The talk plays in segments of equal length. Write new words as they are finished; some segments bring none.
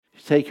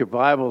Take your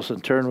Bibles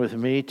and turn with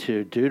me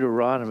to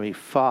Deuteronomy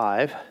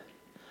 5.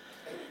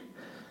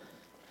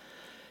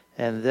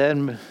 And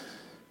then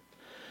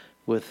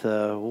with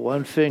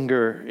one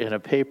finger in a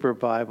paper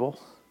Bible,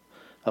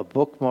 a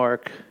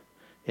bookmark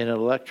in an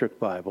electric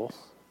Bible,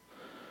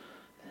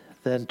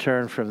 then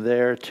turn from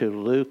there to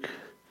Luke,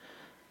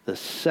 the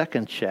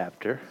 2nd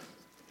chapter.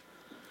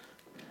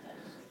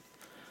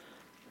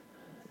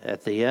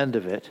 At the end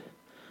of it,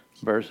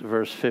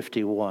 verse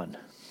 51.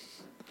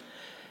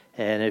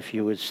 And if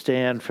you would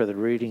stand for the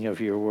reading of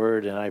your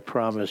word, and I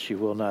promise you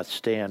will not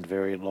stand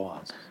very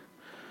long.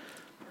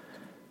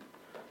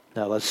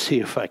 Now let's see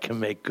if I can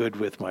make good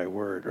with my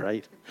word,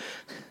 right?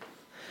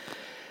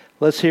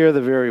 Let's hear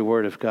the very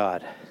word of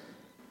God.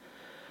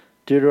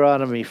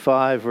 Deuteronomy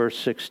 5, verse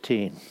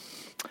 16.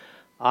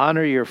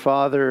 Honor your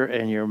father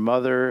and your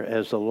mother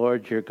as the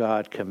Lord your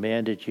God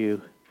commanded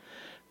you,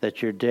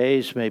 that your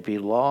days may be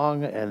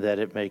long and that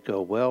it may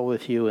go well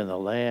with you in the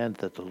land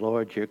that the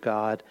Lord your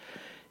God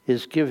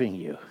is giving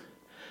you.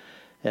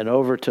 And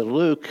over to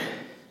Luke,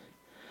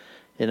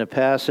 in a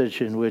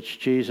passage in which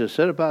Jesus,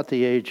 at about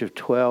the age of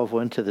 12,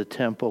 went to the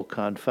temple,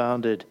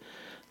 confounded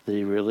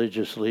the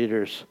religious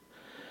leaders,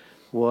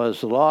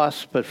 was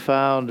lost but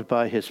found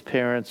by his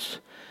parents.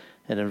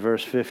 And in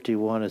verse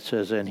 51 it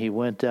says, and he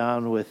went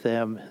down with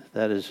them,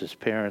 that is his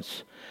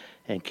parents,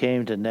 and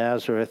came to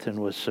Nazareth and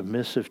was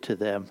submissive to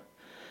them.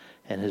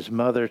 And his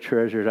mother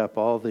treasured up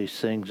all these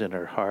things in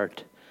her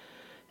heart.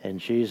 And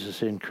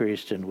Jesus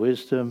increased in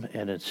wisdom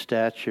and in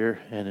stature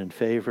and in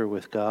favor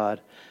with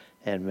God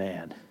and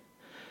man.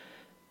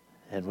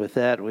 And with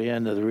that, we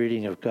end the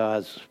reading of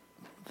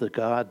the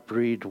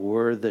God-breathed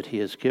word that he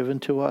has given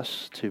to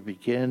us to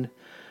begin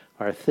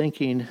our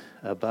thinking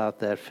about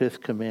that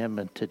fifth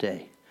commandment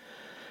today.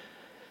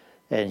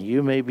 And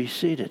you may be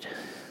seated.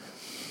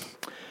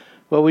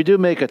 Well, we do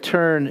make a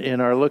turn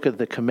in our look at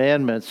the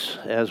commandments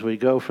as we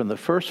go from the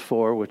first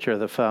four, which are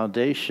the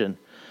foundation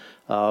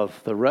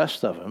of the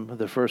rest of them,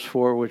 the first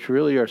four which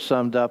really are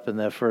summed up in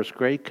that first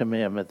great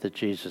commandment that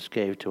Jesus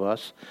gave to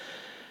us.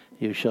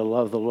 You shall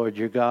love the Lord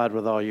your God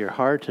with all your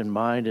heart and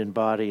mind and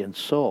body and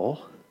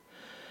soul.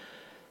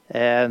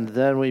 And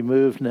then we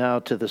move now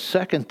to the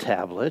second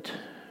tablet,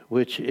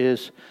 which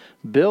is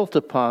built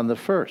upon the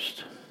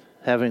first,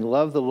 having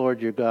loved the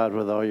Lord your God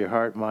with all your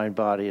heart, mind,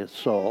 body, and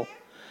soul.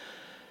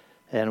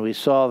 And we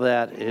saw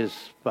that is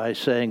by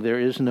saying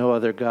there is no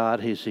other God.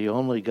 He's the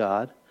only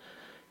God.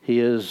 He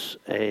is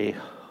an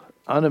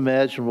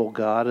unimaginable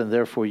God, and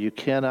therefore you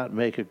cannot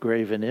make a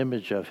graven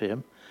image of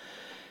him.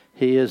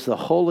 He is the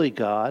holy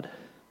God,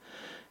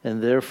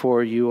 and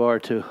therefore you are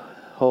to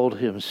hold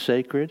him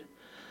sacred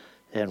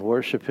and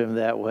worship him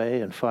that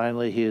way. And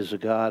finally, he is a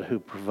God who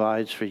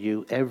provides for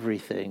you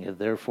everything, and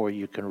therefore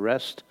you can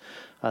rest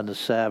on the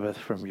Sabbath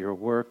from your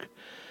work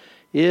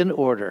in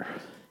order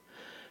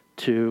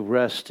to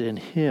rest in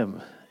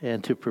him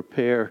and to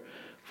prepare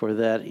for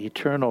that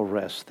eternal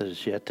rest that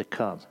is yet to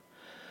come.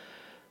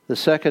 The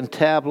second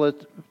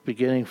tablet,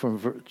 beginning from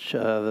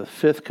the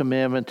fifth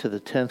commandment to the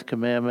 10th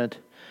commandment,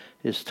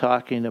 is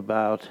talking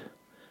about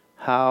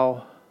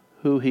how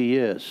who he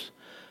is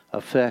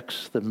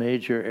affects the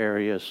major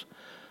areas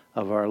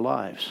of our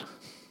lives.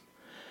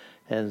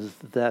 And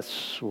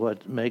that's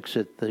what makes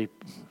it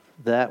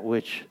that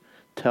which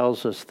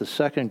tells us the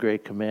second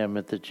great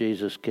commandment that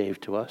Jesus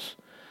gave to us,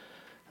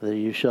 that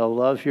you shall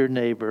love your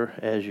neighbor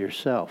as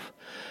yourself.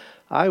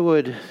 I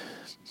would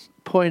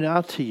point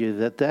out to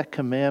you that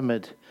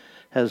commandment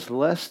has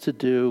less to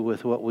do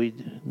with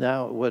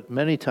what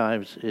many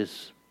times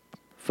is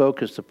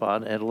focused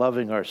upon and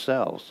loving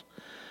ourselves.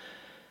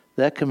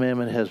 That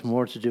commandment has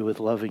more to do with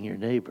loving your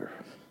neighbor.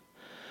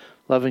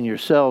 Loving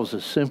yourselves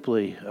is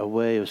simply a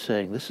way of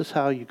saying, this is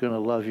how you're going to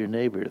love your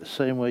neighbor, the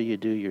same way you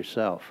do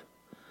yourself.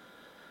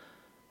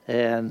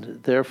 And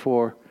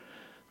therefore,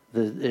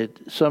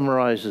 it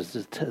summarizes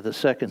the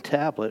second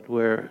tablet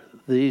where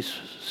these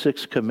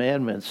 6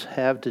 commandments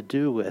have to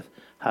do with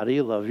how do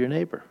you love your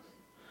neighbor?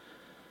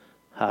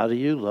 How do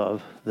you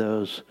love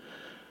those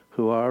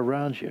who are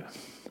around you?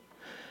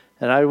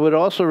 And I would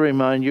also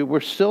remind you, we're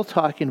still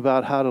talking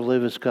about how to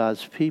live as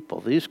God's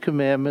people. These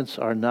commandments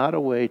are not a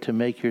way to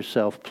make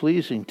yourself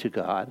pleasing to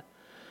God,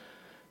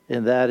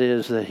 and that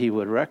is that he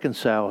would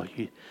reconcile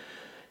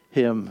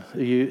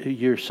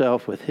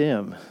yourself with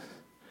him.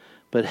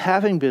 But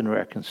having been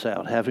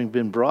reconciled, having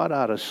been brought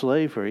out of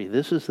slavery,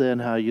 this is then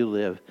how you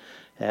live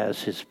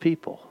as his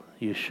people.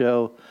 You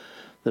show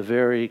the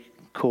very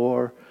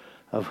core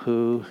of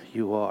who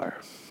you are.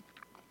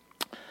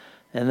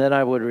 And then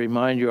I would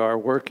remind you our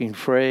working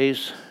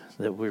phrase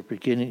that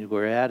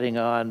we're adding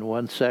on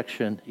one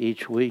section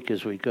each week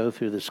as we go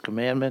through this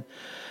commandment.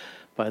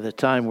 By the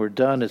time we're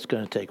done, it's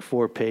going to take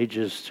 4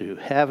 pages to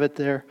have it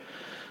there.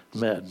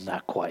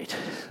 Not quite,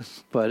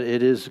 but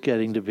it is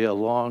getting to be a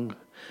long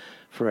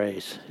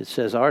phrase. It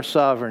says, our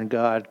sovereign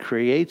God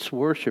creates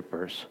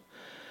worshipers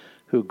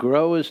who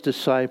grow as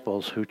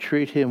disciples, who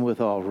treat him with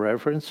all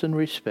reverence and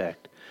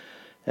respect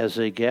as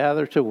they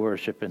gather to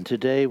worship. And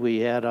today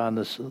we add on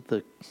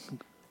the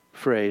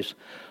phrase,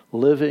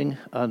 living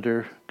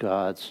under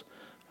God's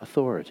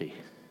authority.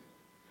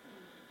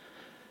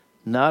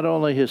 Not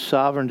only his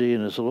sovereignty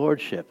and his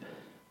lordship,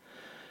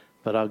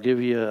 but I'll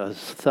give you a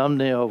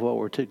thumbnail of what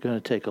we're going to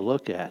take a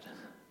look at,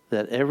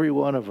 that every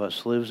one of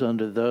us lives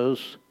under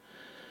those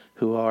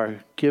who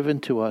are given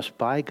to us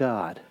by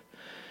God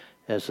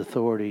as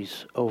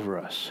authorities over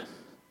us.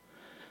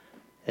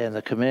 And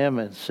the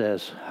commandment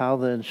says, how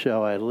then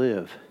shall I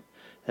live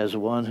as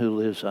one who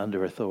lives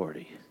under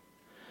authority?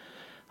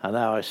 And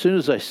now, as soon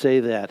as I say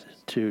that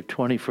to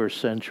 21st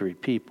century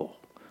people,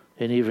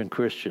 and even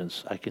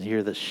Christians, I can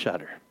hear this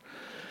shudder.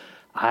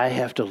 I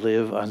have to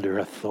live under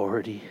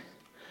authority.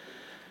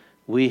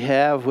 We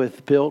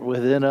have built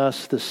within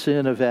us the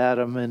sin of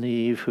Adam and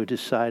Eve, who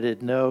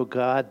decided, no,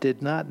 God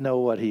did not know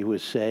what he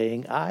was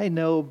saying. I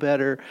know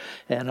better,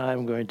 and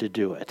I'm going to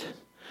do it.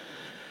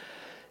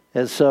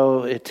 And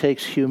so it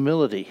takes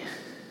humility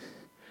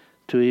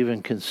to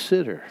even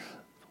consider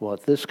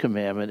what this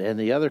commandment and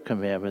the other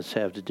commandments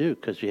have to do,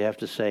 because you have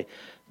to say,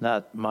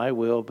 not my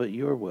will, but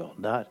your will.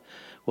 Not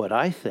what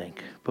I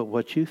think, but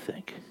what you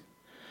think.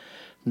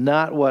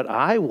 Not what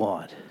I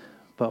want,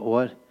 but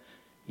what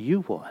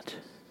you want.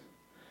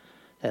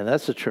 And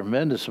that's a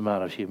tremendous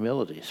amount of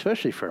humility,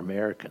 especially for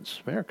Americans.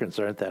 Americans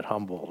aren't that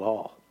humble at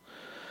all.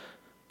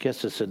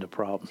 Gets us into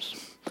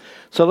problems.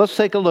 So let's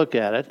take a look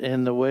at it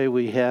in the way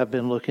we have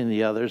been looking at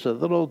the others. A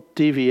little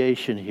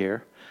deviation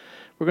here.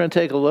 We're going to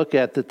take a look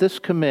at that this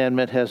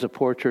commandment has a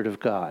portrait of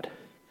God.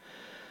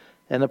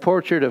 And the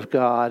portrait of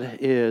God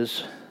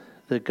is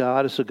that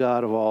God is a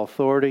God of all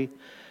authority.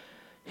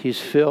 He's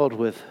filled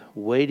with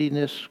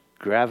weightiness,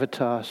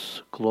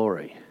 gravitas,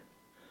 glory.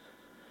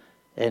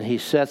 And he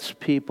sets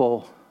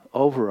people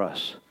over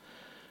us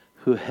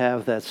who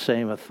have that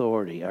same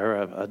authority, or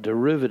a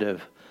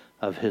derivative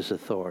of his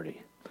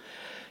authority.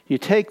 You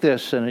take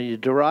this and you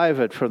derive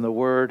it from the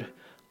word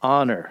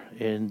honor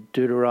in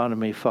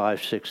Deuteronomy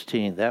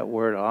 5:16. That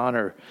word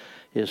honor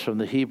is from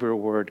the Hebrew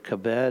word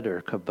kabed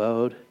or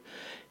kabod.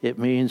 It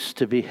means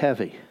to be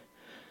heavy,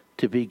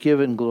 to be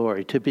given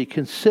glory, to be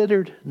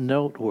considered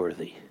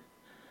noteworthy.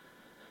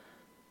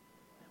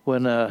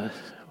 When a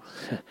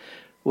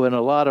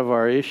lot of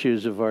our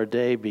issues of our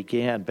day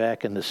began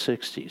back in the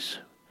 60s,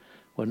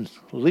 when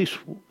at least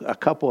a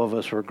couple of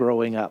us were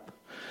growing up,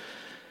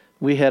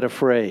 we had a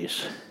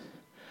phrase,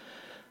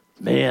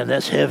 man,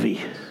 that's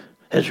heavy.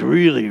 That's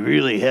really,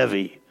 really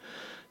heavy.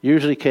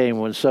 Usually came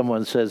when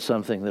someone said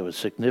something that was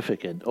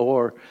significant,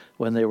 or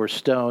when they were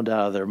stoned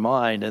out of their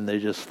mind and they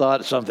just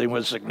thought something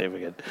was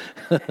significant.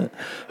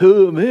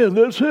 Oh, man,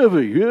 that's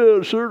heavy. Yeah,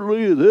 it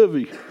certainly is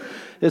heavy.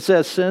 It's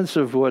that sense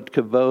of what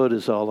kabod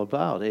is all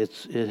about. It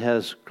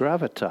has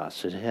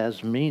gravitas. It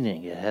has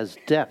meaning. It has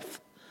depth.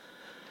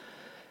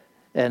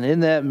 And in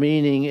that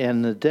meaning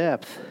and the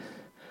depth,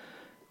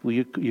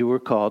 you were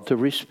called to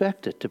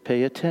respect it, to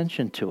pay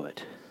attention to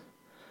it.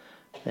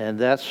 And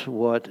that's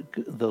what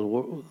the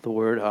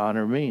word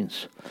honor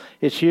means.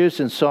 It's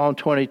used in Psalm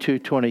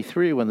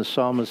 22:23 when the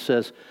psalmist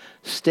says,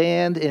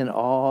 stand in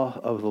awe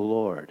of the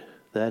Lord.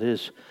 That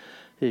is,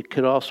 it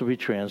could also be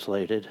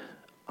translated,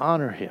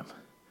 honor him.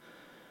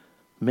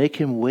 Make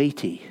him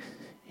weighty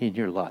in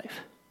your life.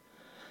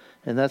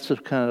 And that's the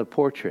kind of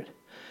portrait.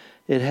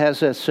 It has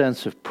that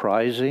sense of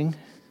prizing,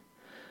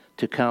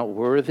 to count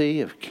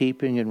worthy, of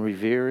keeping and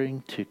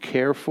revering, to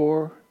care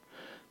for,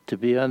 to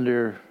be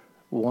under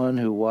one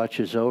who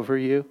watches over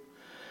you,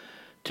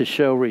 to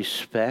show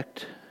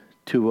respect,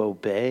 to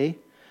obey,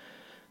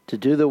 to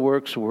do the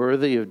works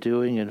worthy of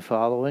doing and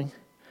following.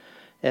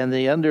 And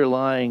the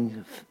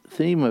underlying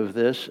theme of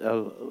this,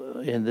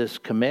 in this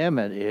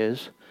commandment,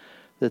 is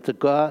that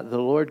the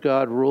Lord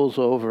God rules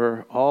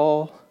over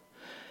all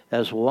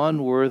as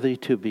one worthy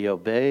to be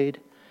obeyed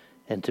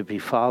and to be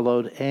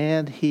followed,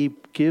 and he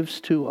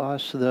gives to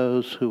us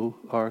those who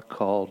are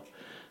called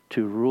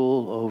to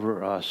rule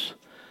over us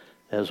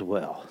as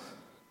well.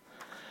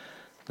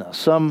 Now,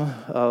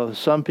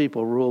 some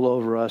people rule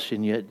over us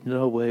and yet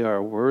no way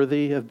are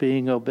worthy of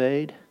being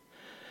obeyed,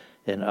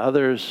 and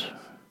others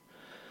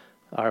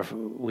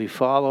we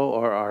follow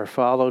or are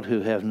followed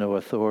who have no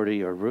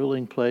authority or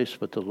ruling place,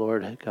 but the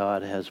Lord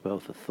God has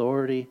both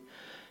authority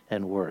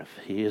and worth.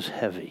 He is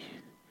heavy.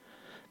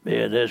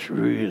 Man, that's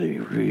really,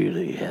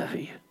 really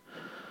heavy.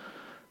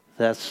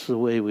 That's the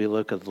way we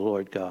look at the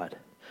Lord God.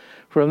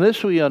 From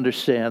this we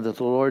understand that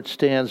the Lord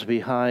stands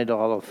behind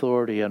all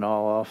authority and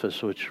all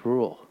office which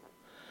rule.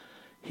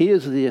 He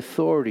is the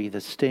authority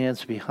that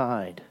stands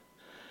behind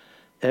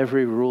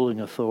every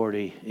ruling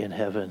authority in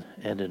heaven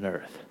and in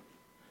earth.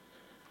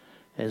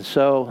 And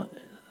so,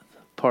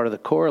 part of the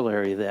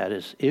corollary of that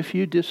is, if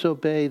you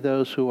disobey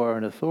those who are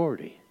in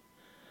authority,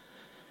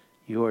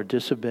 you are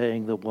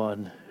disobeying the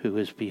one who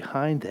is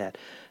behind that,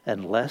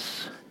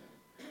 unless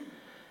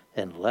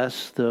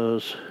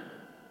those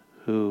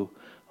who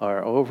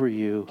are over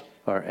you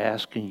are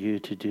asking you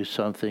to do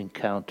something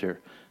counter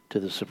to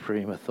the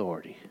supreme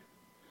authority.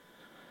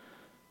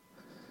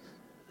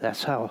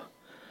 That's how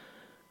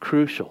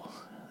crucial,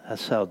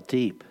 that's how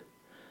deep,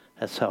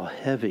 that's how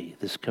heavy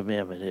this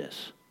commandment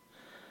is.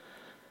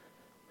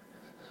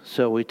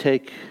 So we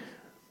take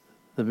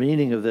the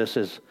meaning of this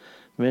as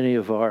many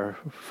of our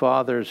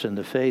fathers in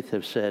the faith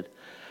have said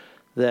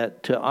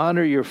that to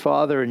honor your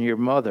father and your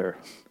mother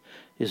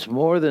is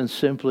more than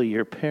simply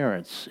your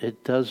parents.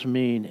 It does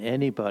mean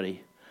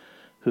anybody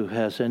who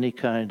has any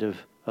kind of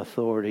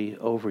authority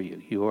over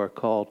you. You are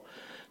called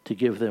to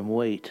give them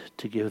weight,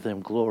 to give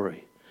them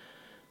glory,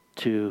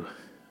 to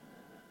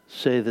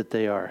say that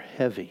they are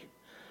heavy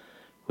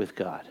with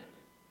God.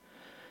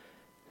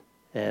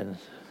 And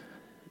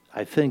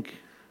I think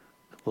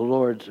the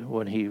Lord,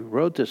 when he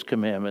wrote this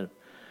commandment,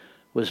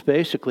 was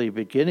basically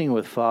beginning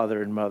with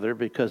father and mother,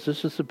 because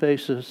this is the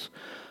basis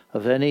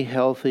of any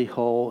healthy,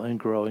 whole, and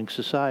growing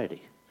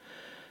society.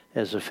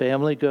 As a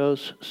family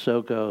goes,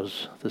 so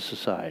goes the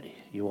society.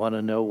 You want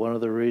to know one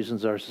of the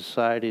reasons our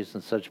society is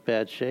in such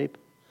bad shape?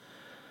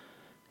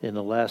 In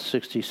the last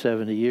 60,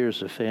 70 years,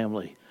 the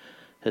family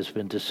has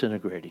been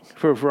disintegrating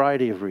for a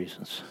variety of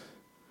reasons,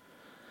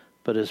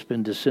 but it's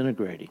been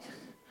disintegrating.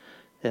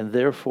 And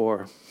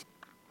therefore,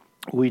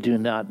 we do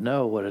not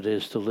know what it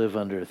is to live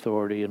under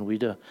authority, and we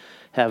do,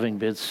 having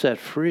been set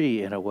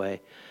free in a way,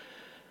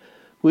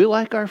 we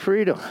like our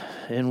freedom,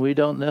 and we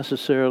don't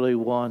necessarily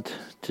want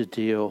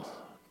to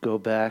go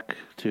back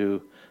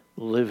to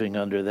living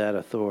under that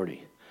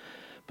authority.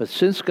 But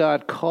since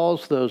God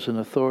calls those in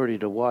authority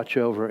to watch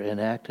over and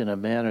act in a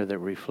manner that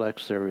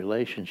reflects their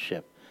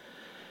relationship,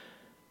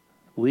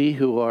 we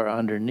who are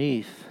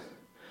underneath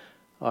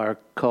are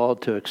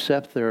called to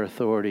accept their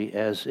authority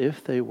as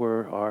if they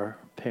were our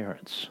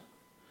parents.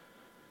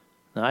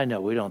 Now, I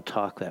know we don't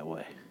talk that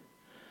way.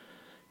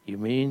 You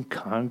mean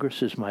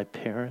Congress is my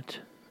parent?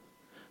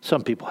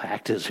 Some people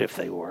act as if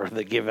they were.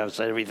 They give us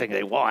everything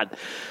they want.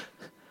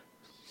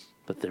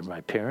 But they're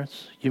my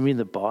parents? You mean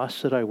the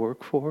boss that I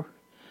work for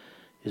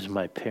is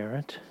my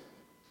parent?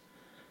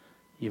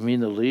 You mean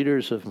the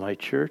leaders of my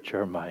church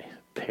are my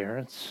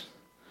parents?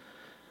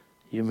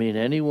 You mean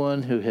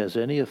anyone who has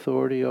any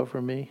authority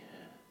over me?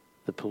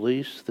 The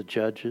police, the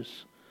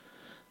judges,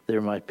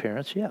 they're my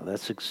parents? Yeah,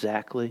 that's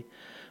exactly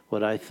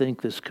what I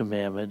think this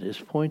commandment is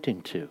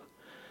pointing to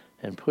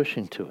and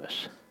pushing to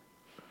us.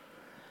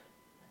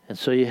 And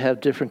so you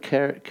have different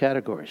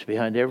categories.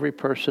 Behind every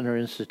person or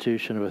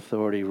institution of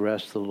authority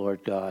rests the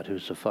Lord God,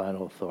 who's the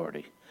final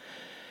authority.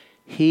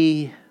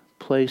 He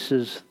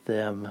places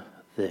them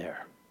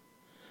there.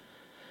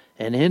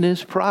 And in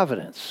his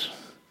providence,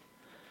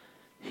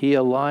 he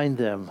aligned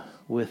them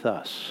with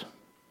us,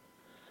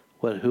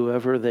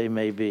 whoever they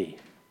may be.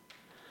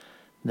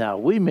 Now,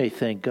 we may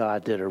think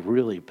God did a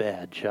really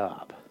bad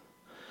job,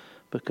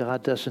 but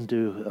God doesn't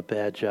do a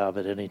bad job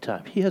at any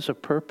time. He has a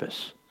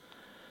purpose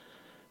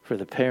for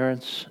the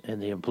parents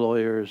and the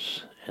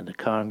employers and the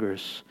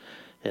Congress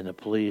and the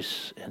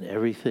police and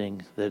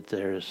everything that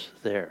there's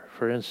there.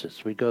 For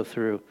instance, we go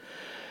through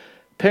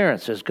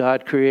parents. As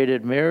God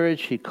created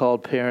marriage, he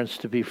called parents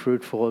to be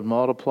fruitful and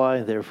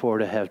multiply, therefore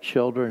to have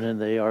children,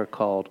 and they are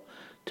called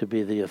to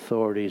be the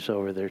authorities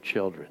over their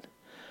children.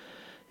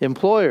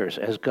 Employers,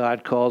 as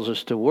God calls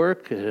us to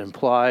work, it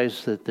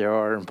implies that there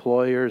are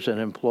employers and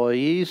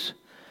employees,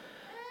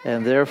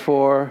 and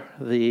therefore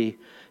the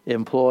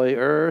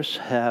employers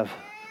have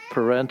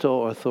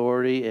parental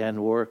authority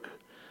and work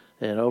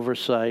and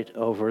oversight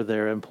over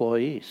their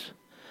employees.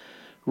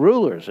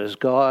 Rulers, as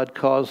God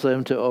calls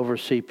them to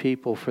oversee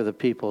people for the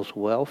people's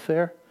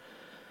welfare,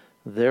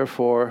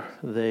 therefore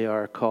we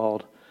are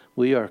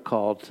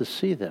called to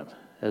see them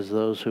as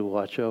those who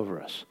watch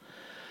over us.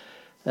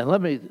 And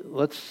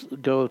let's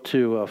go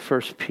to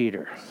 1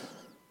 Peter.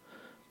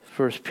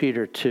 1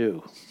 Peter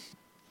 2.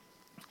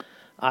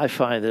 I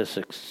find this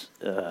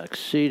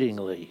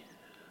exceedingly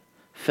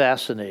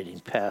fascinating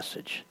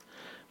passage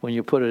when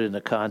you put it in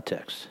the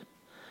context.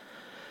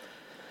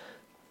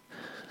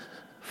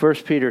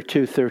 1 Peter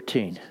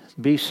 2:13.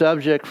 Be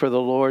subject for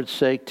the Lord's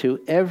sake to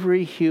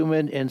every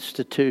human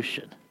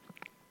institution,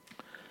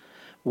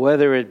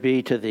 whether it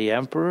be to the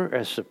emperor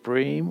as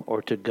supreme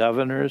or to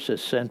governors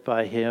as sent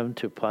by him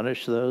to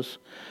punish those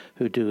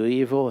who do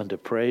evil and to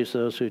praise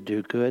those who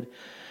do good.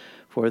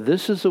 For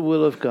this is the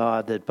will of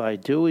God, that by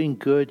doing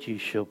good you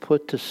shall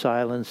put to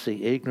silence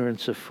the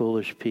ignorance of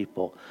foolish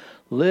people.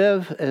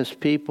 Live as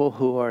people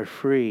who are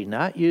free,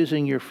 not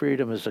using your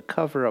freedom as a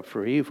cover-up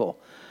for evil,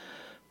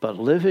 but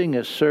living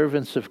as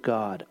servants of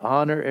God.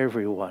 Honor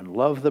everyone,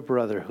 love the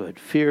brotherhood,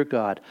 fear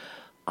God,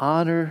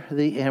 honor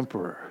the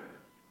emperor.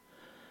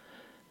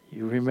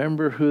 You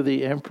remember who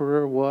the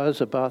emperor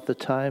was about the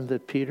time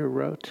that Peter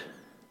wrote?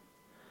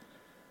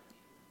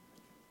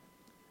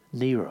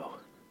 Nero,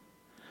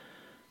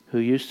 who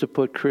used to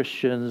put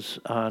Christians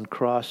on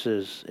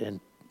crosses and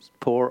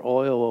pour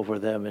oil over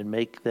them and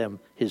make them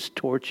his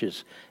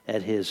torches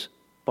at his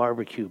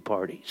barbecue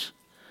parties,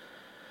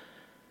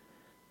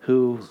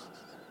 who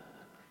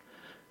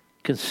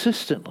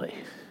consistently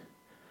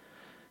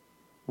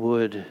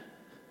would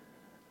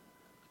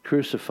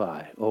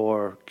crucify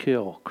or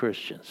kill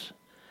Christians.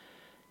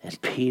 And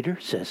Peter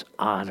says,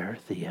 honor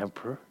the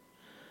emperor.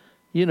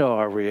 You know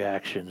our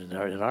reaction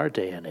in our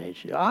day and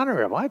age.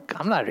 Honor him. I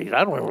don't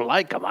even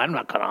like him. I'm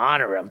not going to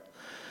honor him.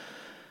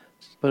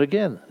 But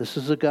again, this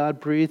is a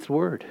God-breathed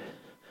word.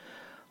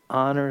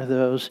 honor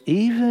those,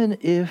 even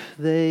if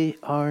they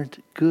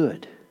aren't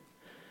good.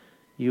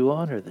 You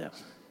honor them.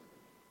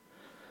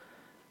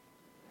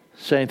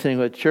 Same thing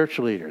with church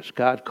leaders.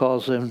 God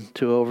calls them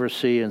to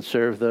oversee and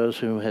serve those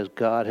whom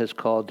God has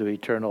called to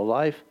eternal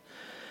life.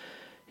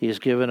 He has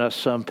given us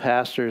some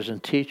pastors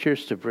and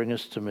teachers to bring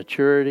us to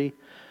maturity.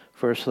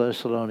 1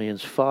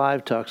 Thessalonians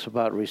 5 talks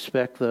about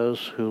respect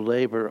those who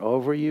labor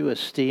over you,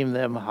 esteem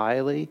them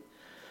highly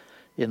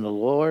in the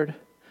Lord.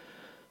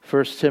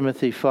 1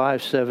 Timothy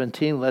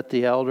 5:17, let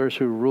the elders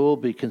who rule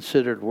be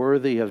considered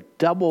worthy of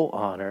double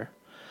honor,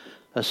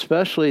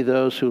 especially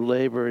those who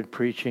labor in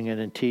preaching and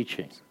in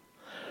teaching.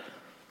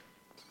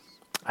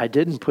 I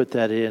didn't put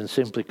that in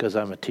simply because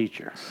I'm a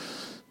teacher.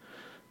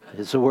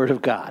 It's the Word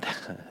of God.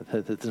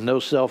 There's no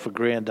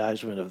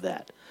self-aggrandizement of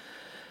that.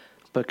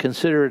 But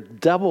consider it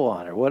double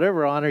honor.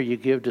 Whatever honor you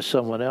give to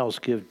someone else,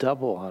 give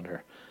double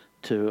honor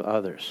to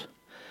others.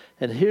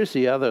 And here's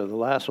the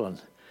last one.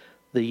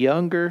 The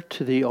younger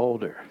to the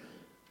older.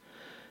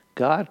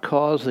 God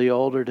calls the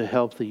older to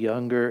help the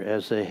younger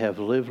as they have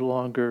lived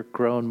longer,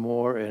 grown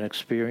more, and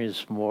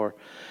experienced more.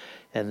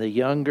 And the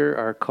younger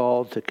are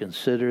called to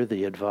consider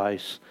the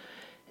advice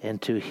and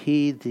to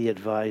heed the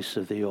advice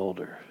of the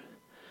older.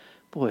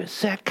 Boy,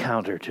 is that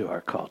counter to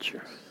our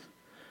culture.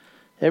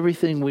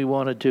 Everything we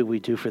want to do, we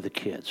do for the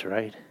kids,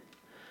 right?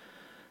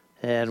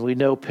 And we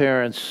know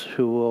parents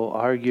who will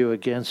argue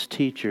against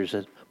teachers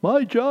that,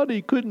 my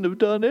Johnny couldn't have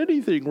done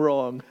anything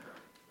wrong,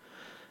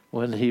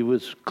 when he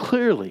was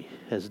clearly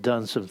has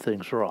done some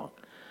things wrong.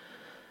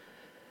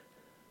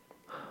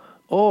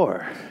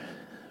 Or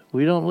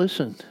we don't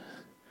listen.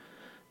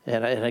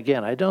 And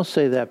again, I don't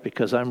say that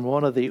because I'm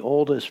one of the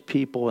oldest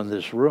people in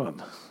this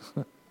room.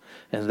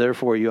 And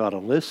therefore you ought to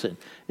listen.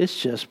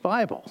 It's just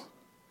Bible.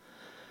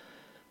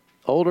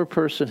 Older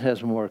person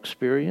has more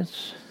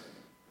experience,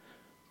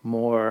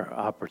 more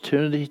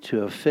opportunity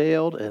to have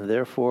failed, and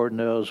therefore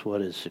knows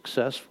what is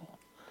successful.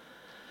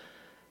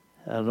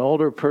 An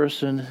older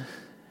person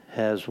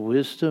has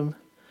wisdom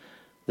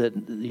that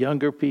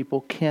younger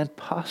people can't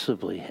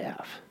possibly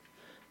have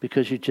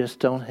because you just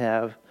don't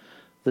have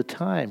the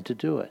time to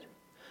do it.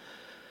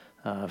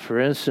 For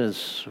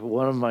instance,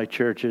 one of my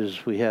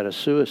churches, we had a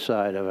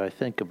suicide of, I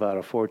think, about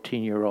a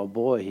 14-year-old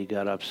boy. He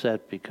got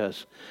upset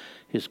because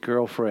his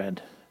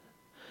girlfriend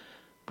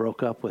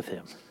broke up with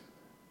him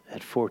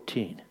at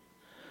 14,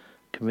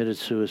 committed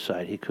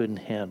suicide. He couldn't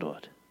handle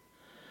it.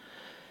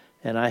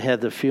 And I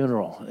had the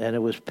funeral, and it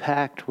was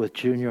packed with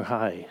junior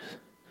highs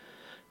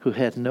who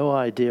had no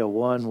idea,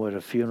 one, what a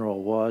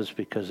funeral was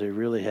because they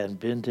really hadn't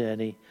been to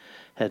any,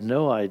 had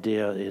no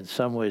idea in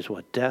some ways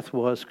what death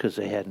was because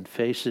they hadn't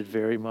faced it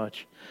very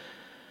much.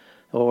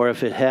 Or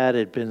if it had,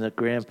 it'd been the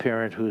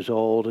grandparent who's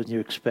old and you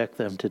expect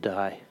them to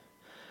die.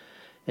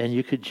 And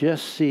you could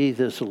just see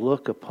this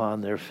look upon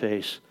their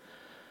face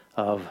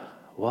of,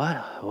 what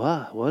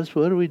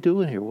are we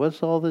doing here?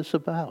 What's all this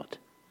about?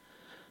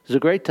 It's a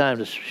great time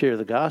to share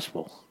the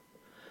gospel.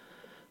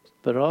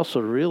 But also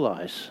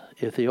realize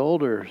if the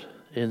older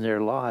in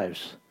their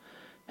lives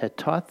had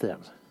taught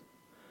them,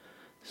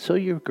 so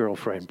your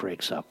girlfriend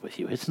breaks up with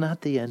you, it's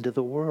not the end of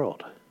the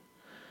world.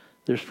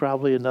 There's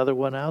probably another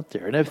one out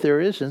there. And if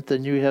there isn't,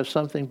 then you have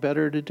something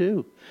better to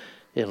do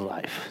in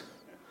life,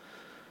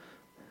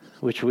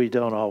 which we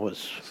don't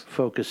always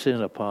focus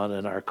in upon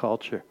in our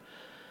culture.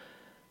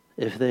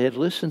 If they had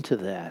listened to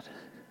that,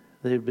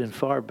 they'd been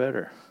far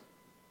better.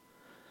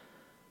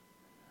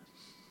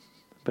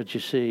 But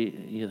you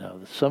see,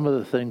 some of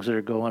the things that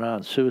are going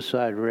on,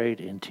 suicide rate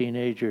in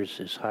teenagers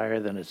is higher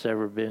than it's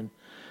ever been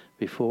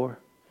before.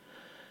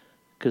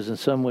 Because in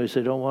some ways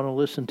they don't want to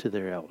listen to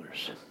their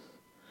elders.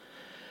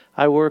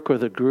 I work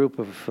with a group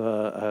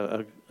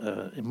of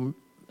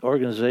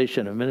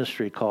organization, a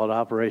ministry called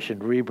Operation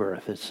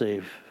Rebirth. It's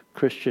a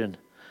Christian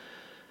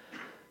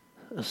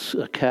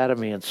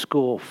academy and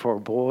school for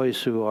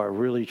boys who are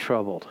really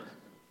troubled.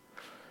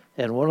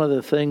 And one of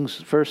the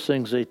first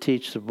things they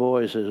teach the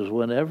boys is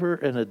whenever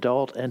an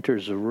adult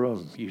enters a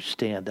room, you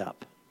stand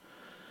up.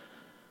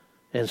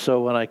 And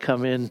so when I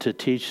come in to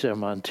teach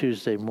them on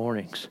Tuesday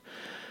mornings,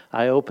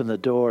 I open the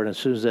door, and as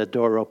soon as that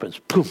door opens,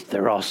 boom,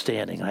 they're all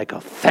standing. I go,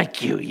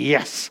 thank you,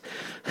 yes.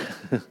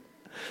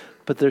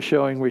 But they're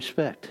showing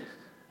respect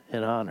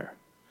and honor.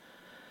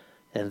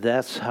 And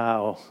that's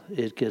how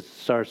it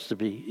starts to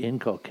be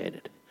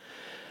inculcated.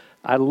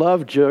 I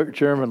love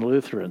German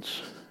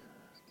Lutherans,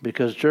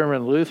 because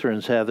German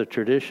Lutherans have the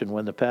tradition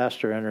when the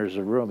pastor enters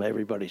a room,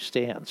 everybody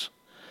stands.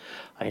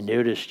 I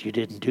noticed you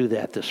didn't do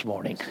that this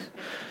morning.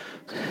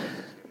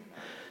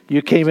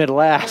 You came in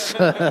last.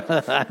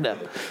 I know.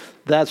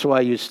 That's why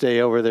you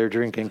stay over there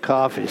drinking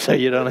coffee, so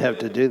you don't have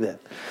to do that.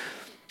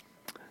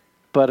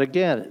 But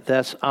again,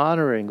 that's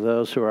honoring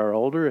those who are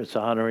older. It's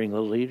honoring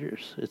the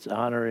leaders. It's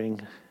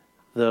honoring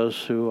those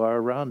who are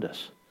around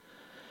us.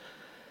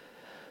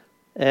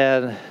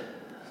 And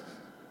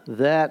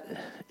that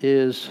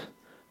is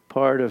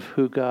part of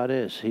who God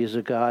is. He's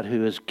a God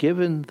who has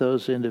given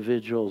those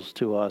individuals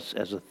to us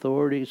as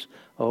authorities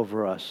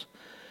over us.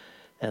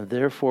 And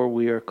therefore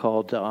we are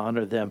called to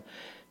honor them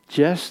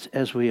just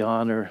as we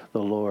honor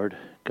the Lord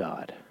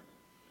God,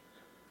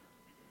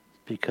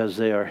 because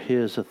they are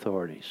his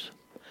authorities.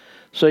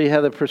 So you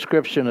have the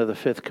prescription of the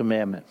fifth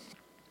commandment.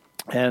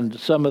 And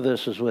some of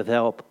this is with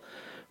help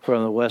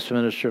from the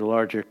Westminster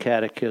Larger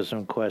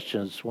Catechism,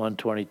 questions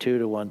 122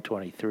 to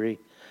 123.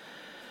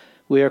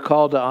 We are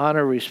called to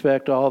honor,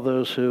 respect all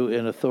those who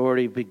in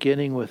authority,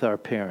 beginning with our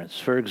parents.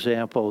 For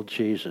example,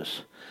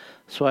 Jesus.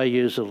 That's why I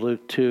use the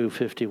Luke 2,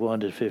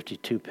 51 to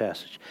 52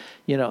 passage.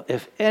 You know,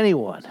 if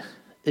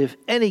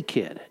any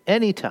kid,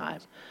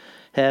 anytime,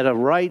 had a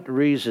right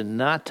reason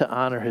not to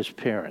honor his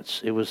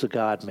parents, it was the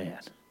God-man.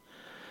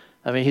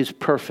 I mean, he's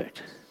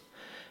perfect.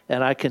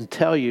 And I can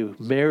tell you,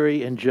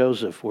 Mary and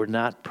Joseph were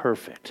not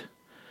perfect.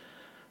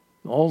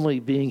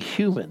 Only being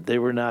human, they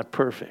were not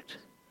perfect.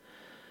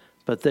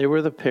 But they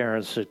were the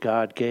parents that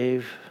God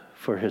gave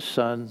for his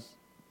son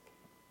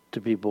to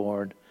be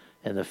born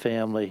and the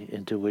family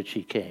into which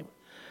he came.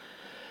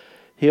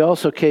 He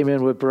also came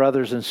in with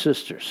brothers and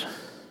sisters.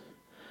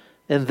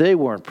 And they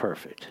weren't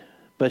perfect.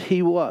 But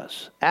he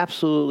was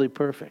absolutely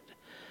perfect.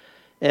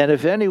 And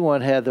if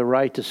anyone had the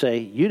right to say,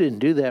 you didn't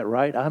do that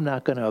right, I'm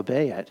not going to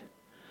obey it,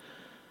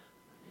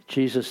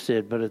 Jesus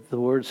did. But the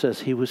word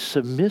says he was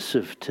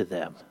submissive to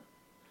them.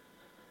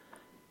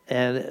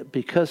 And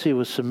because he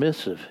was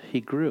submissive,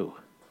 he grew.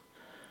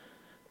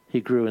 He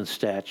grew in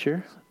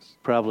stature,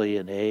 probably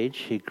in age.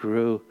 He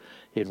grew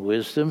in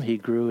wisdom. He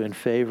grew in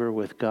favor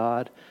with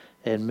God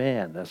and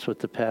man. That's what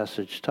the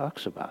passage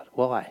talks about.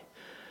 Why?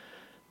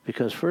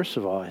 Because first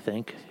of all, I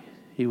think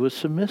he was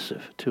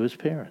submissive to his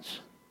parents.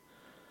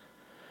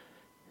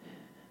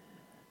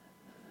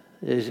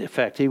 In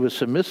fact, he was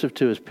submissive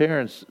to his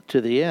parents to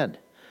the end.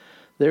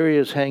 There he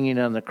is hanging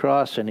on the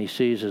cross, and he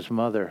sees his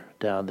mother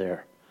down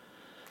there.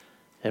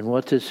 And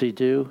what does he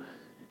do?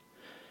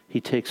 He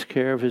takes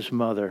care of his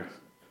mother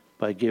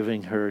by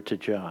giving her to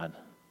John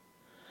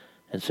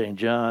and saying,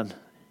 John,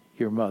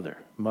 your mother,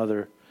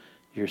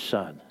 your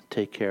son,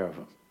 take care of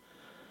him.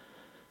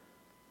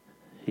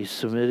 He's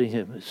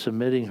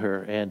submitting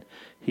her, and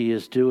he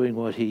is doing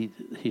what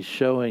he's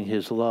showing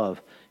his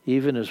love,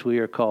 even as we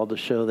are called to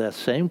show that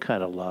same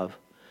kind of love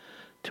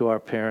to our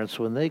parents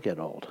when they get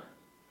old.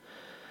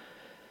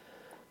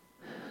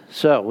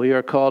 So we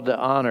are called to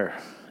honor,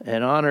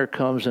 and honor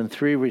comes in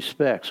three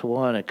respects.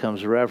 One, it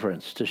comes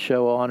reverence, to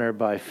show honor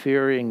by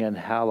fearing and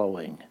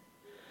hallowing.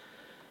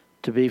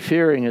 To be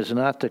fearing is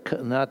not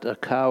a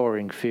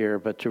cowering fear,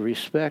 but to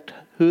respect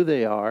who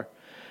they are,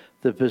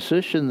 the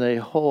position they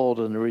hold,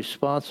 and the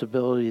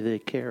responsibility they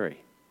carry.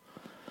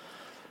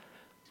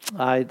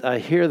 I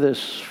hear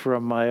this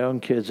from my own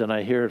kids, and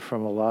I hear it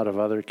from a lot of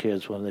other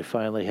kids when they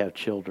finally have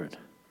children.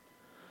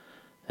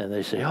 And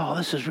they say, oh,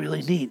 this is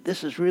really neat.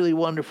 This is really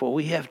wonderful.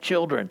 We have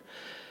children.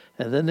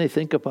 And then they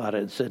think about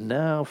it and say,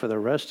 now for the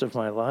rest of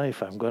my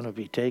life, I'm going to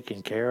be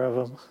taking care of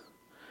them.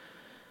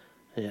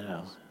 You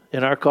know,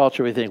 in our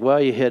culture, we think,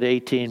 well, you hit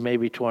 18,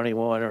 maybe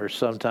 21, or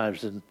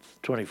sometimes in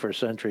the 21st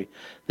century,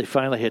 they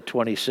finally hit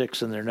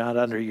 26 and they're not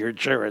under your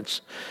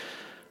insurance.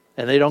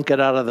 And they don't get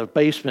out of the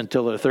basement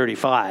till they're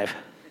 35.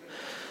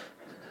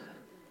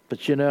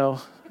 But you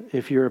know,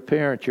 if you're a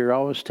parent, you're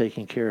always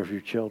taking care of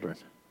your children.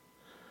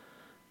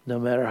 No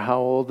matter how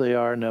old they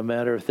are, no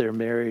matter if they're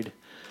married,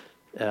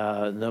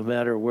 no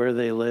matter where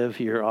they live,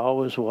 you're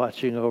always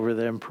watching over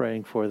them,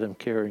 praying for them,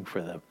 caring for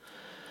them.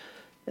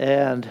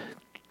 And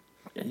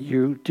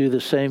you do the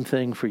same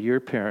thing for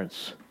your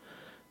parents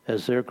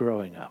as they're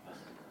growing up.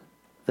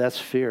 That's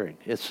fearing.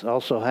 It's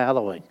also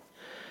hallowing.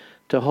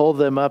 To hold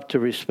them up to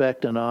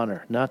respect and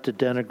honor, not to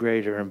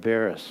denigrate or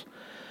embarrass.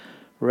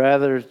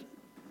 Rather,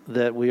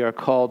 that we are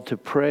called to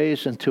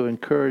praise and to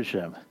encourage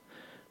them.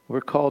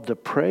 We're called to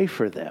pray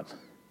for them.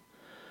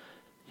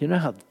 You know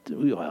how,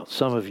 well,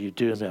 some of you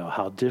do know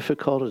how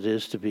difficult it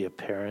is to be a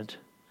parent,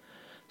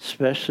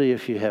 especially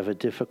if you have a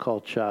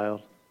difficult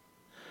child,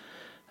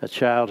 a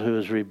child who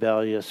is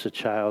rebellious, a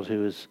child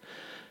who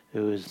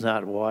is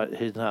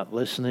not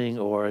listening,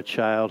 or a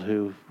child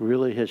who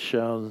really has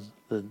shown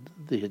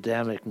the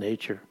Adamic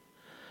nature.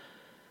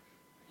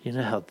 You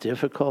know how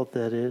difficult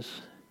that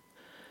is?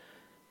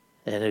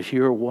 And if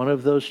you're one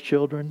of those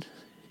children,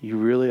 you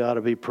really ought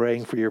to be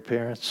praying for your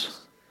parents,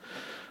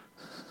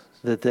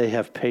 that they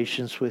have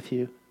patience with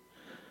you.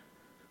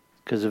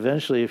 Because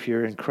eventually, if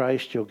you're in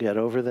Christ, you'll get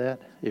over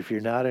that. If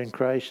you're not in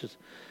Christ,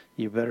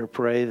 you better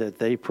pray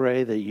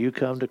that you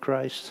come to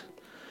Christ.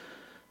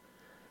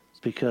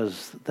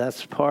 Because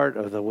that's part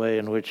of the way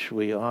in which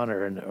we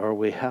honor or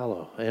we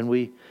hallow. And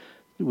we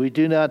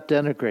do not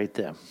denigrate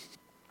them.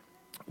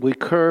 We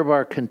curb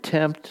our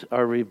contempt,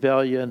 our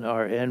rebellion,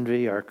 our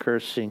envy, our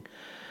cursing,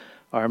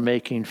 our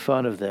making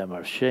fun of them,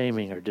 our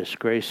shaming or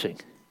disgracing.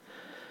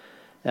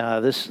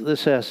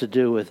 This has to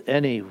do with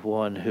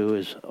anyone who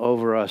is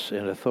over us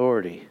in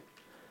authority.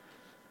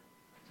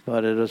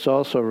 But it is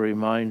also a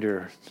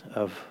reminder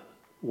of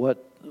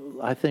what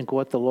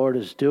the Lord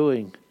is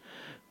doing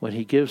when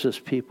he gives us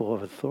people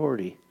of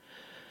authority.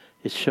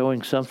 It's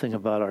showing something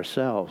about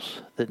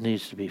ourselves that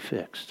needs to be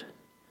fixed.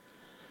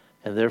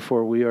 And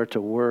therefore we are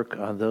to work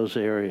on those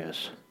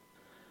areas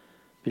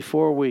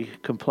Before we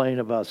complain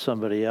about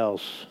somebody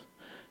else,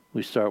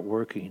 we start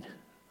working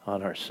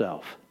on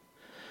ourselves.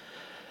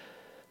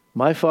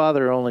 My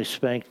father only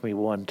spanked me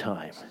one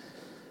time.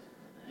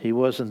 He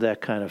wasn't that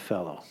kind of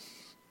fellow.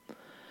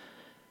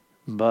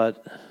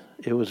 But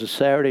it was a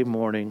Saturday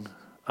morning.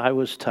 I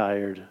was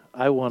tired.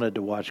 I wanted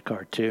to watch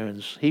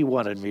cartoons. He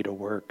wanted me to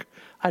work.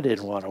 I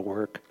didn't want to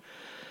work.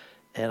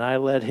 And I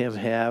let him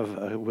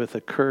have, with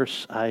a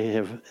curse,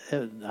 I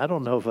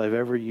don't know if I've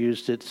ever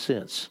used it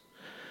since.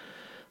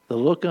 The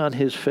look on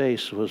his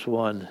face was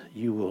one,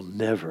 you will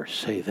never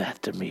say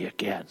that to me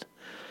again.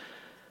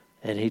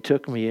 And he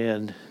took me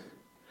in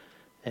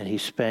and he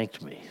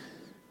spanked me.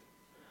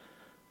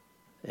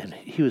 And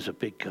he was a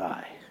big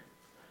guy.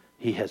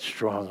 He had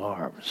strong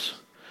arms.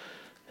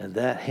 And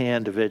that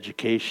hand of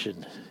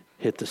education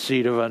hit the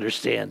seat of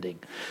understanding.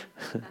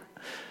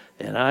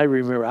 And I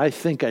remember, I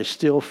think I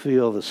still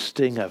feel the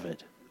sting of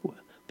it.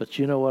 But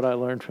you know what I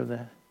learned from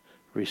that?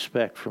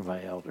 Respect for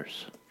my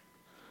elders.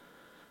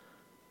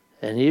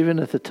 And even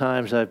at the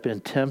times I've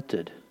been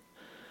tempted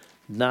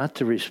not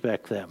to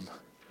respect them,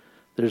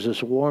 there's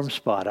this warm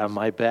spot on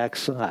my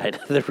backside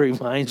that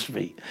reminds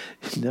me,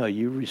 no,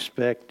 you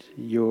respect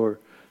your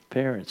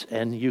parents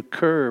and you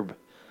curb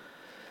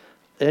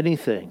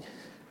anything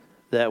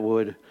that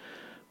would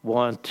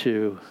want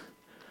to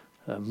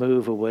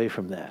move away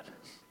from that.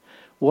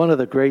 One of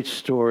the great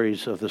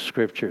stories of the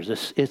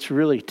scriptures, it's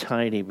really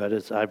tiny,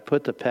 but I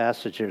put the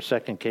passage here,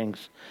 2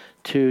 Kings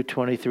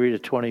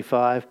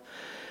 2:23-25.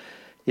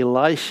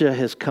 Elisha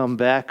has come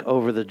back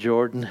over the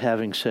Jordan,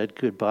 having said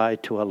goodbye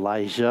to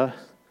Elijah,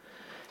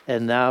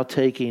 and now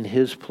taking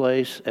his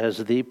place as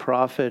the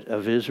prophet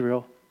of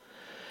Israel.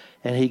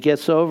 And he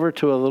gets over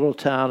to a little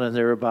town, and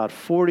there are about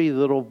 40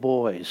 little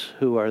boys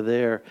who are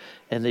there,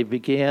 and they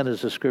began,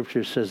 as the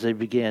scripture says, they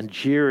began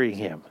jeering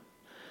him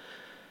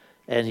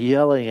and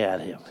yelling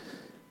at him.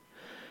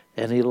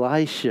 And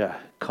Elisha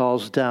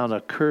calls down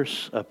a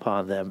curse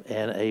upon them,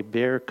 and a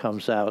bear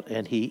comes out,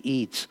 and he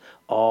eats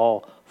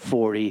all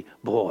 40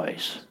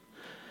 boys.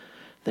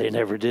 They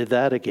never did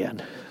that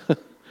again.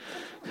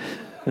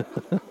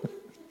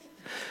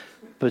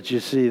 But you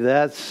see,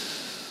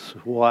 that's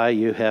why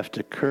you have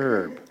to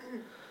curb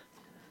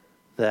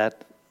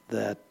that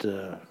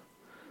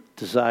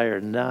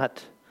desire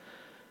not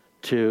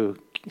to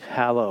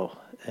hallow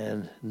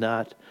and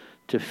not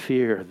to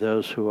fear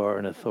those who are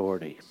in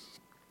authority.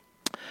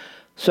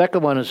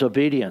 Second one is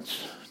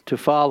obedience, to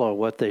follow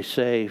what they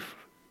say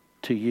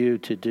to you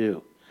to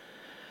do.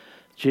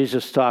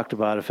 Jesus talked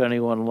about, if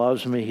anyone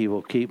loves me, he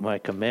will keep my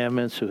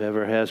commandments.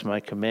 Whoever has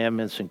my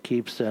commandments and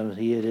keeps them,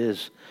 he it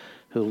is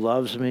who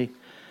loves me.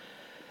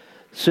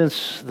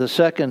 Since the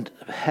second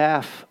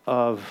half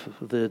of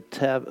the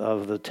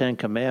 10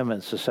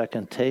 Commandments, the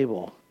second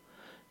table,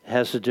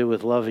 has to do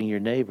with loving your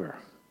neighbor.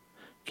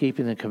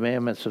 Keeping the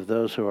commandments of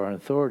those who are in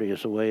authority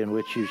is a way in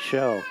which you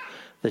show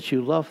that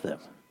you love them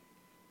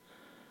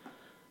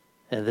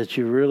and that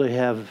you really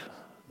have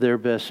their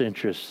best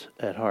interests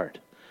at heart.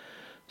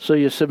 So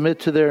you submit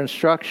to their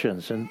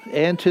instructions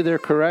and to their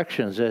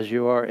corrections as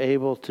you are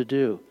able to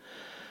do.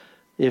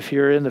 If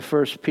you're in the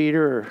 1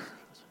 Peter,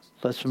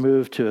 let's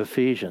move to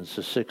Ephesians,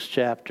 the 6th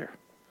chapter.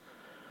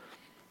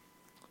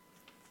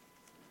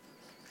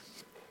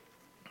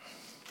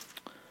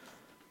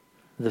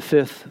 The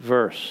 5th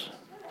verse,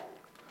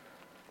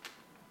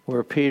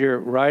 where Peter,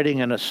 writing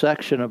in a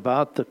section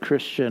about the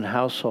Christian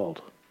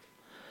household,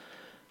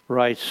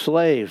 writes,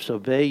 slaves,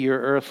 obey your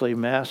earthly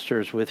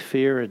masters with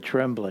fear and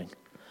trembling,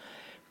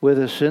 with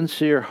a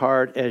sincere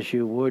heart as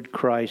you would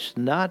Christ,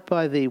 not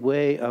by the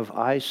way of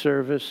eye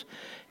service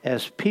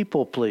as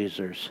people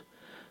pleasers,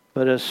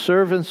 but as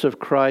servants of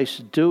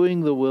Christ,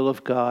 doing the will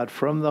of God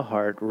from the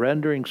heart,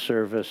 rendering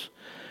service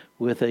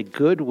with a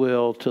good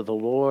will to the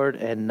Lord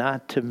and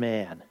not to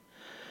man,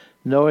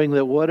 knowing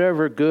that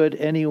whatever good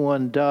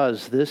anyone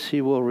does, this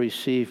he will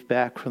receive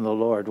back from the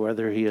Lord,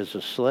 whether he is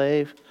a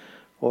slave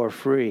or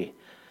free.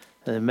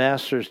 And the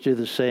masters do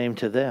the same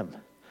to them.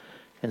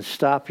 And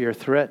stop your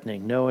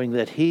threatening, knowing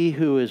that he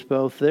who is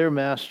both their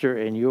master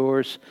and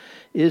yours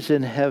is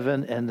in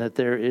heaven, and that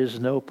there is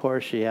no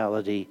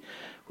partiality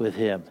with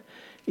him.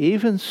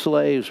 Even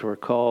slaves were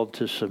called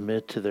to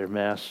submit to their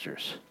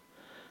masters,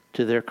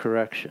 to their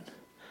correction,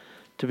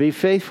 to be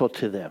faithful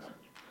to them,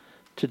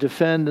 to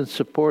defend and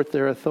support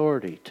their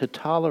authority, to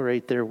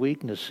tolerate their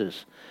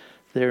weaknesses,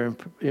 their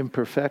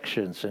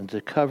imperfections, and to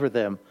cover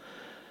them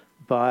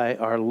by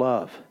our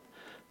love.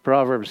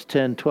 Proverbs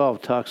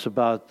 10:12 talks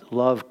about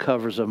love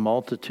covers a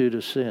multitude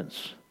of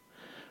sins.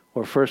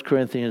 Or 1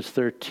 Corinthians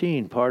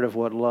 13, part of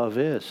what love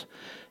is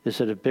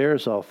that it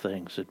bears all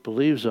things, it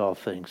believes all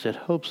things, it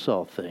hopes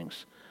all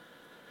things.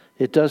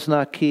 It does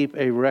not keep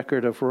a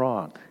record of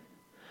wrong.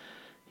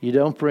 You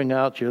don't bring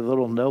out your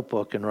little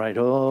notebook and write,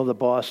 oh, the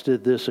boss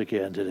did this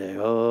again today.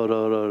 Oh,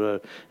 no, no, no.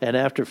 And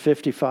after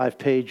 55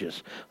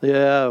 pages,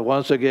 yeah,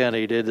 once again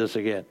he did this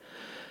again.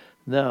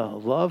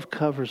 No, love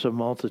covers a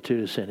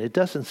multitude of sin. It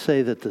doesn't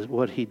say that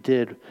what he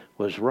did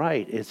was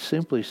right. It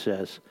simply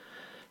says,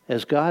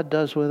 as God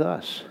does with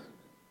us,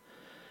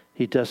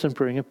 he doesn't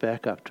bring it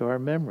back up to our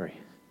memory.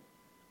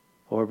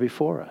 or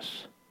before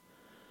us.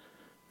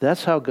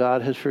 That's how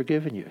God has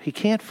forgiven you. He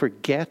can't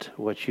forget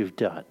what you've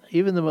done.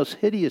 Even the most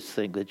hideous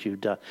thing that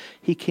you've done,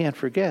 he can't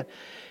forget.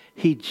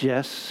 He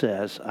just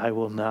says, I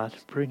will not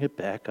bring it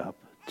back up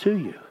to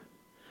you.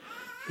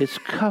 It's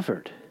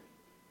covered.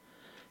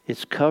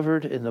 It's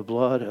covered in the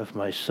blood of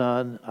my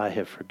Son. I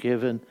have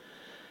forgiven,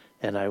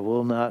 and I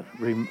will not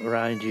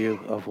remind you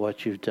of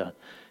what you've done.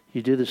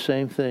 You do the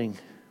same thing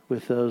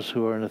with those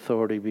who are in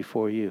authority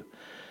before you.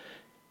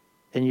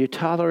 And you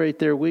tolerate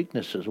their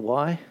weaknesses.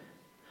 Why?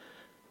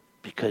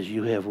 Because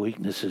you have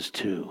weaknesses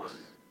too.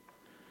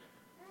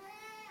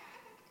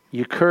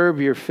 You curb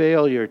your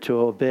failure to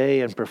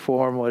obey and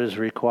perform what is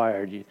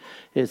required.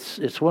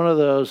 It's one of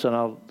those, and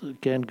I'll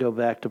again go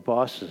back to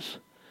bosses.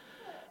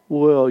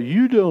 Well,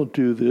 you don't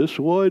do this.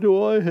 Why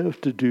do I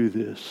have to do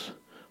this?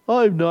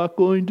 I'm not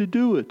going to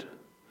do it.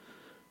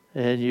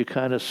 And you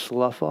kind of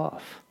slough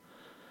off.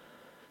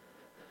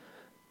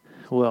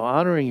 Well,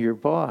 honoring your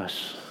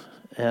boss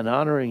and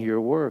honoring your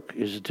work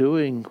is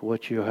doing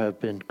what you have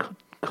been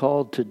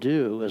called to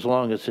do, as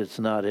long as it's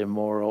not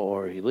immoral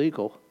or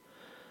illegal,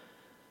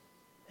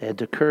 and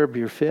to curb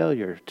your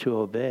failure to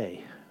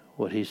obey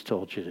what he's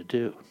told you to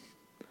do.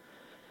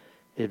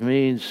 It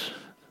means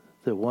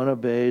that one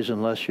obeys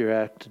unless you're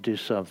asked to do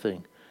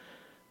something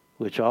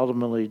which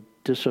ultimately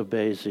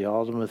disobeys the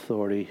ultimate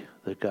authority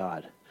of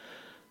God.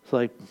 It's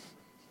like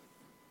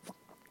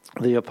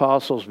the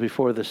apostles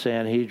before the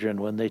Sanhedrin,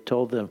 when they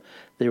told them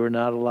they were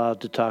not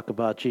allowed to talk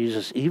about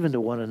Jesus even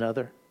to one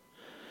another.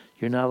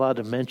 You're not allowed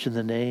to mention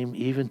the name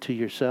even to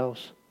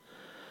yourselves.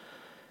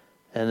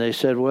 And they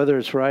said, whether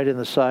it's right in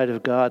the sight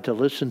of God to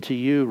listen to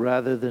you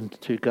rather than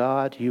to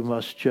God, you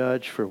must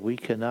judge, for we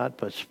cannot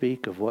but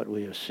speak of what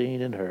we have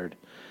seen and heard.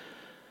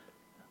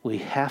 We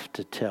have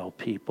to tell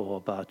people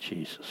about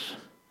Jesus.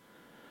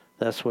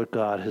 That's what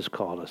God has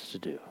called us to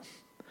do.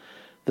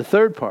 The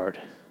third part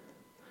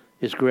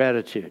is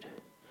gratitude.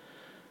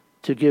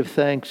 To give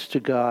thanks to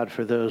God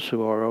for those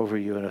who are over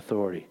you in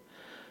authority.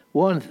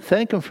 One,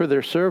 thank them for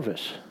their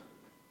service.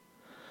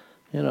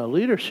 You know,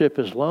 leadership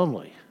is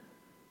lonely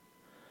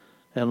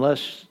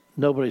unless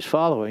nobody's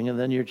following, and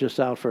then you're just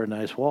out for a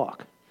nice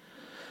walk.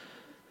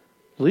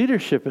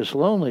 Leadership is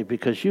lonely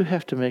because you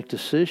have to make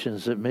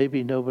decisions that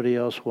maybe nobody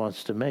else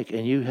wants to make,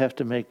 and you have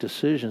to make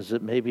decisions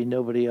that maybe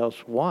nobody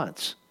else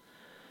wants.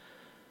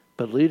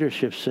 But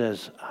leadership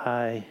says,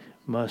 I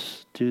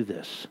must do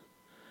this.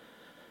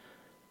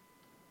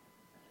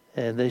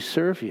 And they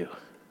serve you.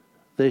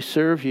 They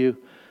serve you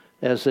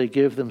as they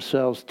give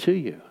themselves to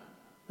you.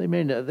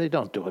 They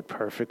don't do it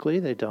perfectly.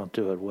 They don't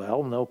do it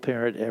well. No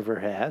parent ever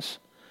has.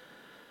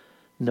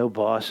 No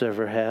boss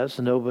ever has.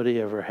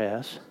 Nobody ever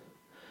has.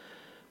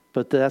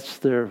 But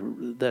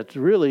that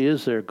really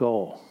is their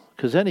goal.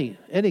 Because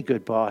any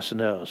good boss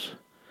knows,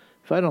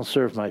 if I don't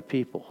serve my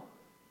people,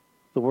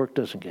 the work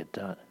doesn't get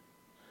done.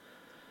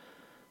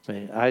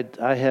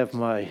 I have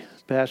my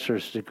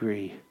bachelor's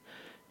degree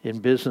in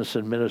business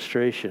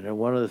administration, and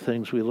one of the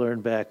things we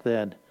learned back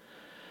then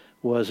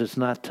was it's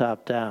not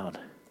top down.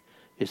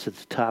 It's that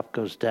the top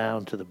goes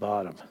down to the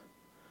bottom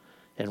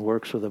and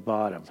works with the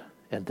bottom.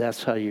 And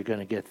that's how you're going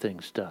to get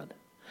things done.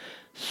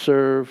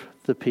 Serve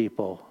the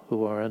people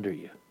who are under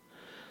you.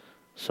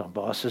 Some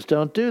bosses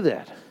don't do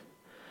that.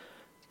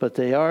 But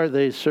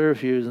they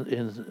serve you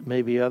in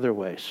maybe other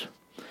ways.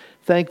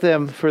 Thank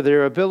them for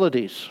their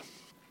abilities.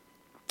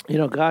 You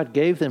know, God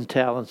gave them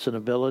talents and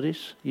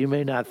abilities. You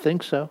may not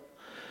think so.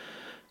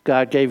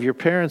 God gave your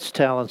parents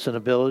talents and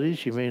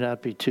abilities. You may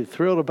not be too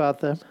thrilled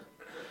about them.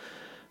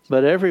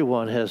 But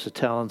everyone has the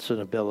talents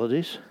and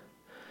abilities.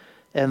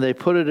 And they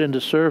put it into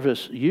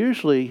service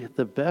usually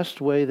the best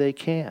way they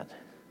can.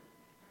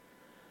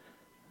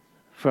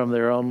 From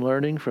their own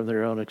learning, from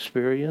their own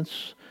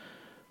experience,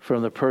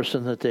 from the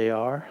person that they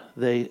are.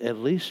 They at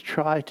least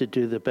try to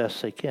do the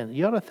best they can.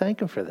 You ought to thank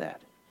them for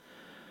that.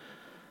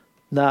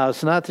 Now,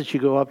 it's not that you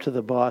go up to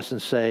the boss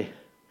and say,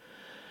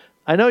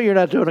 I know you're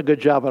not doing a good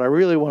job, but I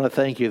really want to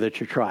thank you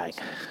that you're trying.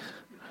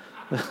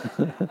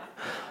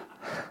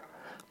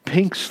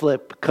 Pink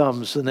slip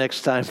comes the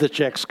next time the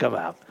checks come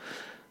out.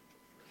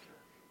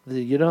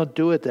 You don't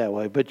do it that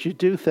way, but you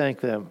do thank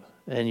them,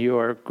 and you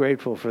are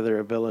grateful for their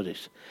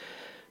abilities.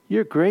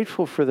 You're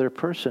grateful for their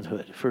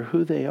personhood, for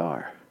who they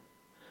are.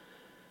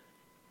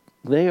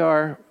 They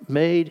are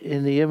made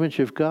in the image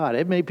of God.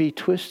 It may be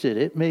twisted.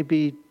 It may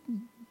be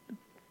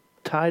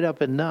tied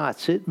up in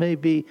knots. It may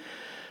be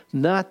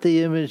not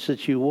the image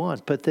that you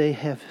want, but they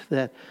have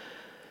that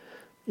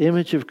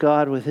image of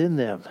God within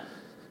them.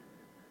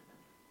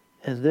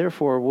 And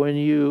therefore, when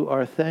you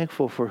are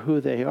thankful for who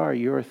they are,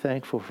 you're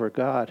thankful for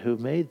God who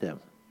made them,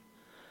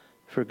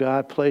 for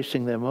God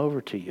placing them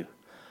over to you.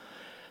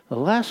 The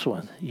last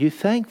one, you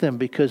thank them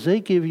because they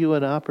give you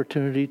an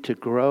opportunity to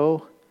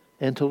grow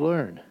and to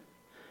learn,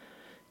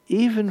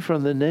 even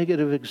from the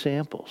negative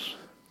examples.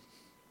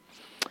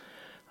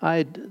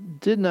 During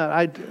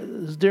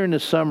the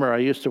summer, I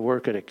used to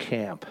work at a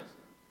camp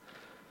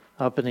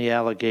up in the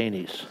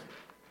Alleghenies.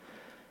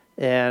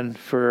 And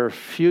for a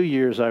few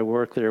years I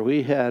worked there,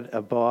 we had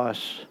a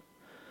boss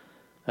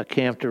a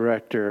camp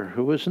director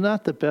who was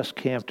not the best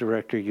camp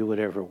director you would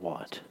ever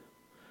want.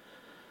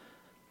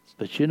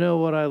 But you know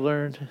what I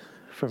learned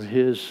from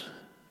his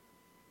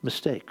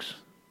mistakes?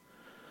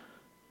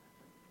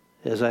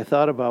 As I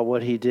thought about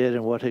what he did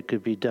and what it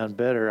could be done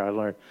better, I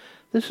learned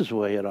this is the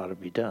way it ought to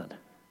be done.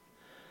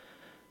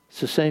 It's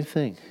the same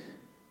thing.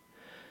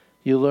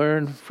 You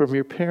learn from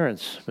your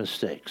parents'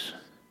 mistakes.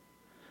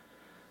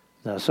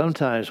 Now,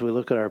 sometimes we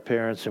look at our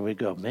parents and we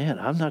go, man,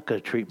 I'm not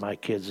going to treat my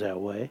kids that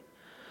way.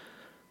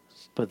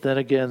 But then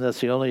again, that's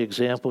the only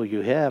example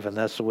you have, and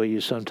that's the way you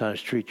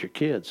sometimes treat your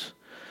kids.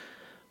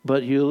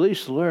 But you at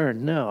least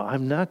learn, no,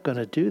 I'm not going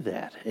to do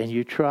that. And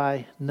you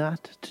try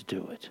not to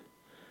do it.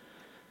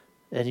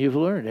 And you've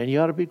learned, and you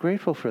ought to be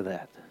grateful for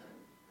that.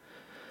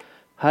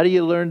 How do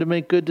you learn to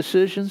make good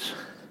decisions?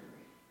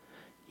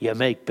 You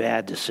make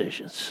bad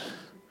decisions.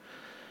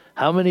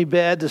 How many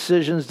bad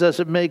decisions does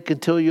it make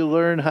until you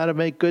learn how to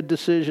make good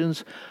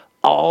decisions?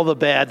 All the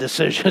bad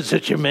decisions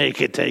that you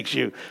make, it takes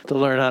you to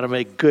learn how to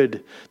make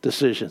good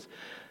decisions.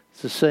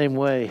 It's the same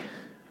way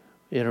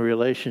in a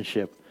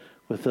relationship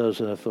with those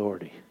in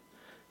authority.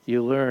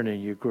 You learn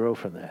and you grow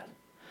from that.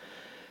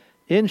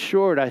 In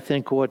short, I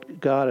think what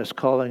God is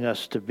calling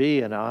us to be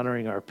in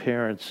honoring our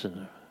parents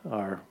and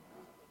our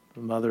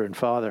mother and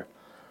father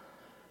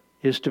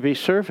is to be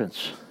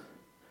servants,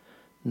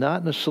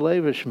 not in a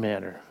slavish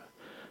manner,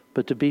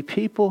 but to be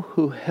people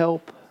who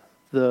help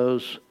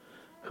those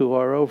who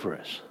are over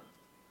us,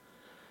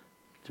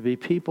 to be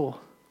people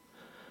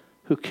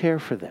who care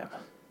for them.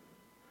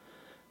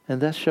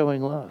 And that's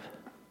showing love.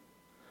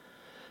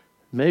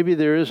 Maybe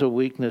there is a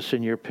weakness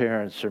in your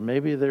parents, or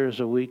maybe there is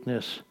a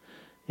weakness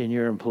in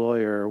your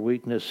employer, or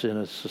weakness in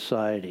a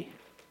society.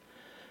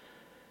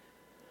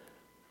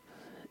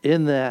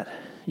 In that,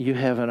 you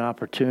have an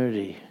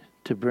opportunity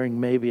to bring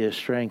maybe a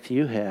strength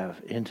you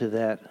have into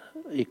that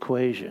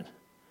equation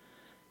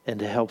and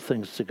to help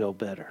things to go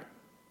better.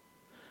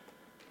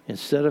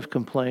 Instead of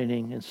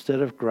complaining,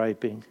 instead of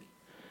griping,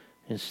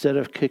 instead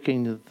of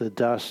kicking the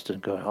dust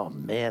and going, oh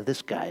man,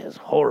 this guy is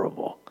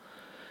horrible,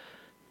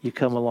 you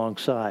come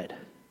alongside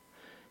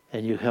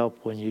and you help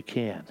when you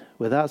can,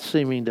 without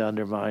seeming to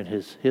undermine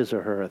his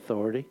or her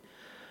authority,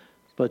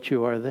 but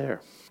you are there.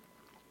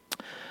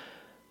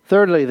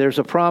 Thirdly, there's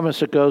a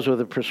promise that goes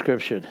with a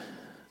prescription.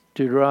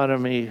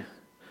 Deuteronomy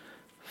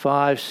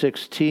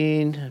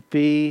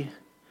 5:16b,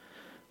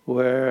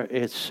 where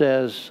it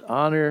says,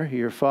 honor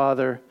your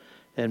father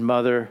and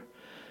mother,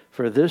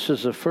 for this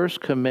is the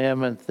first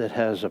commandment that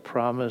has a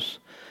promise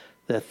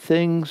that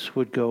things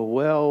would go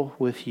well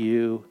with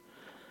you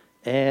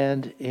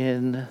and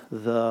in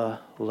the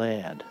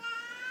land.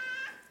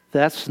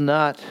 That's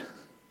not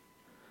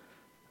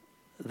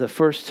the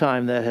first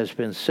time that has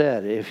been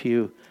said. If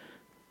you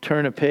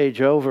turn a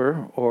page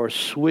over or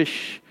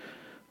swish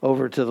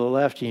over to the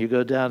left and you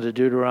go down to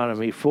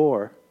Deuteronomy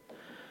 4,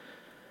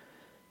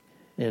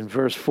 in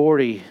verse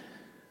 40,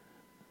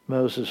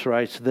 Moses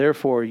writes,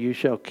 therefore you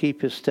shall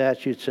keep his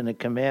statutes and the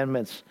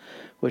commandments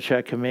which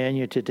I command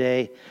you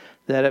today,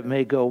 that it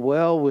may go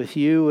well with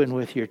you and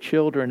with your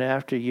children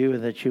after you,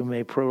 and that you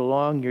may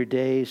prolong your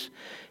days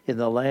in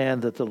the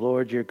land that the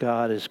Lord your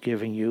God is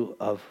giving you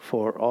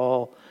for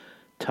all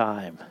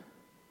time.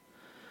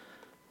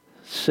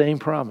 Same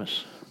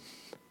promise,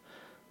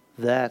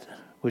 that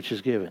which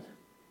is given.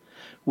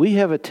 We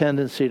have a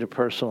tendency to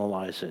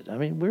personalize it. I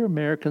mean, we're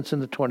Americans in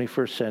the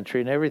 21st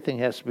century, and everything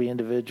has to be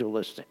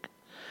individualistic.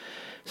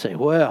 Say,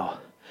 well,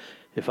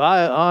 if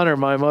I honor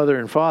my mother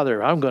and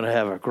father, I'm going to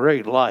have a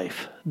great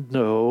life.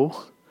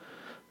 No,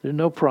 there's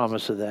no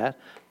promise of that.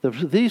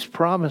 These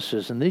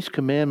promises and these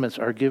commandments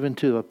are given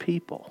to a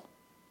people.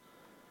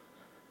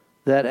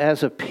 That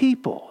as a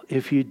people,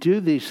 if you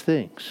do these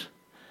things,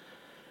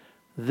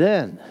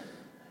 then,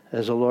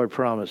 as the Lord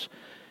promised,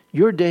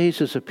 your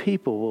days as a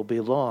people will be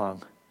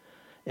long,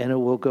 and it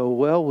will go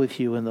well with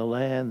you in the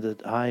land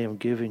that I am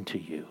giving to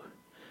you.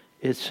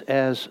 It's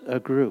as a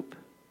group.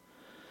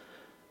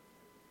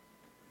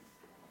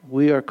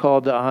 We are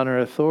called to honor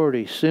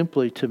authority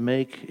simply to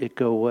make it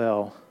go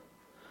well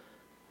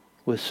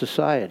with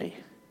society.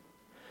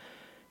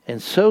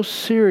 And so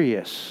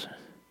serious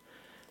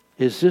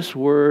is this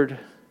word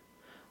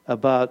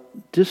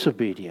about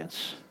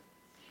disobedience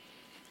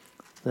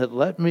that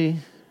let me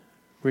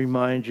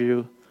remind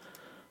you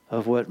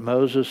of what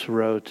Moses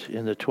wrote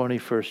in the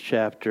 21st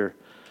chapter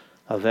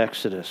of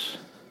Exodus.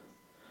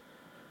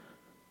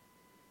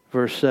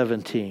 Verse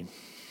 17.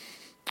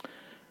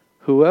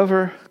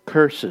 Whoever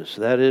curses,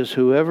 that is,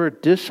 whoever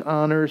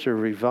dishonors or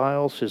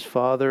reviles his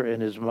father and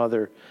his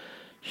mother,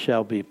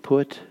 shall be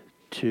put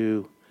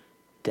to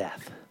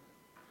death.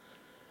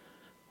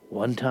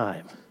 One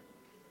time.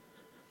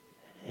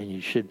 And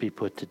you should be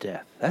put to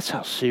death. That's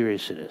how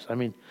serious it is. I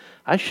mean,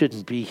 I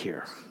shouldn't be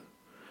here.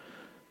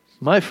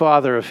 My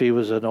father, if he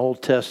was an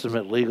Old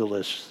Testament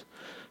legalist,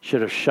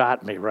 should have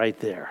shot me right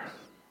there.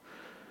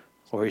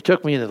 Or he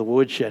took me into the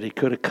woodshed, he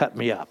could have cut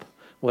me up,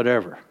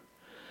 whatever.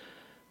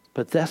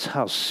 But that's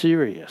how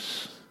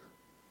serious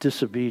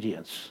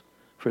disobedience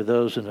for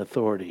those in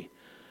authority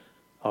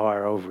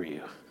are over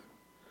you.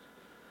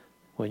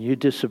 When you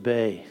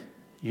disobey,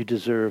 you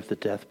deserve the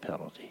death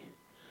penalty.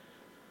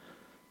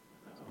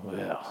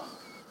 Well,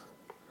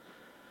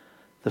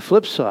 the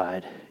flip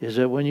side is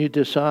that when you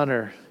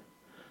dishonor,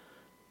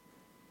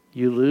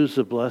 you lose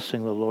the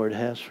blessing the Lord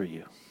has for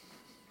you.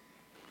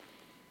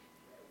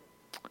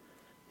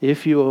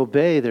 If you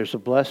obey, there's a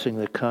blessing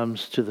that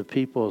comes to the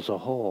people as a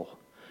whole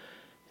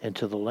and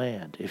to the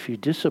land. If you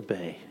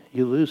disobey,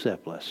 you lose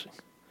that blessing.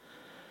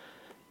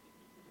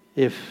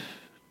 If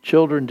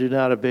children do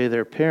not obey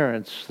their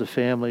parents, the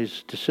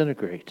families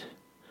disintegrate.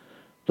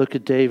 Look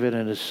at David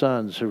and his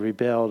sons who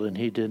rebelled and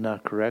he did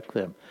not correct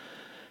them.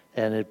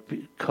 And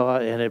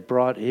it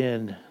brought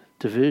in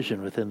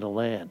division within the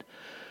land.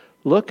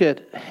 Look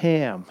at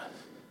Ham,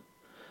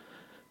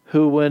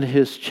 who when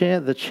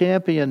the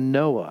champion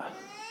Noah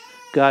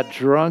got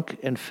drunk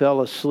and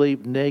fell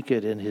asleep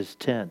naked in his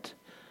tent,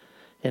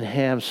 and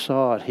Ham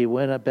saw it, he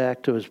went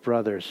back to his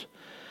brothers,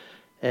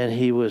 and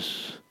he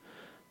was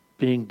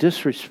being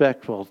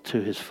disrespectful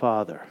to his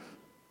father.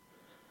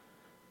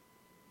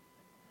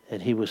 And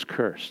he was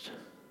cursed.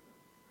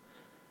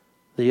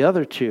 The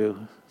other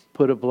two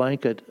put a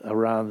blanket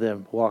around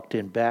them, walked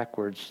in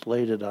backwards,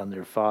 laid it on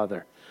their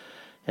father,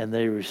 and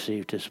they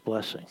received his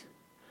blessing.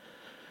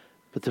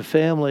 But the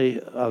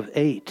family of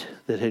 8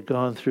 that had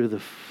gone through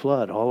the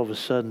flood all of a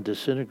sudden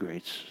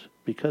disintegrates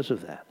because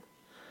of that.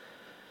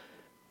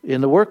 In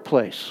the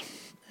workplace,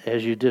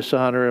 as you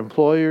dishonor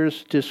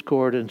employers,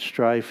 discord and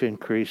strife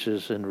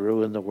increases and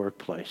ruin the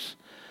workplace.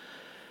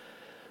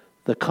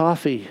 The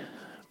coffee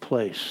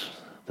place,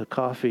 the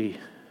coffee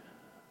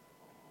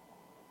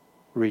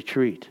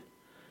retreat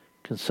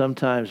can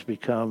sometimes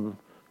become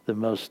the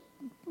most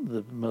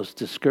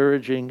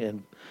discouraging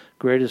and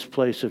greatest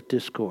place of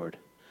discord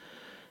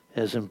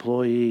as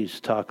employees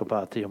talk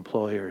about the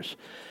employers.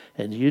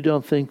 And you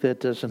don't think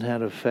that doesn't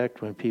have an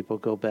effect when people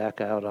go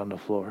back out on the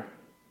floor?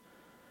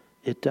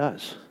 It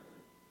does.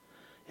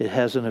 It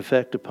has an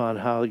effect upon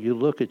how you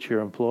look at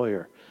your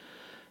employer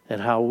and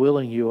how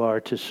willing you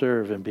are to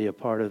serve and be a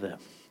part of them.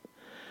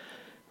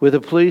 With the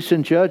police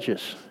and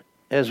judges,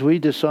 as we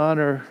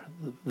dishonor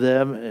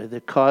them,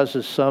 it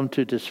causes some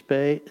to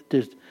disobey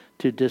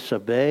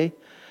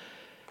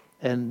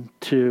and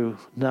to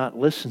not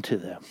listen to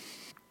them.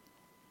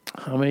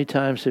 How many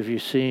times have you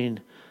seen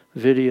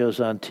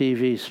videos on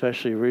TV,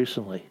 especially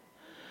recently?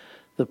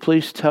 The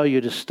police tell you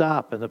to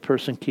stop and the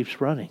person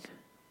keeps running.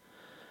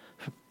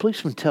 If a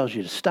policeman tells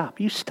you to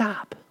stop, you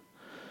stop.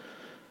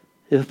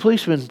 If a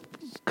policeman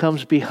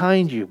comes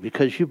behind you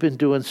because you've been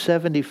doing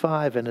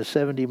 75 and a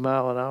 70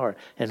 mile an hour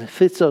and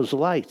fits those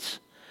lights,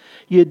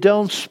 you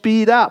don't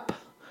speed up.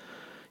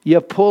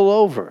 You pull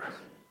over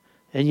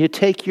and you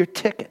take your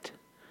ticket.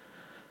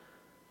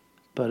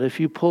 But if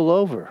you pull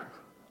over,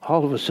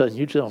 all of a sudden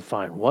you don't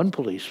find one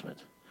policeman.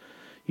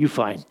 You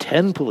find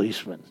 10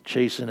 policemen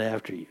chasing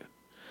after you.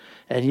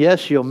 And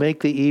yes, you'll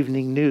make the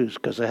evening news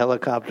because a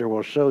helicopter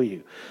will show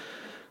you.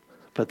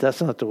 But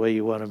that's not the way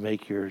you want to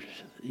make your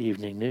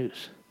evening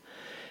news.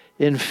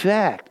 In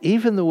fact,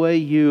 even the way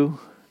you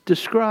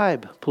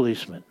describe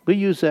policemen, we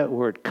use that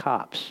word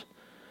cops.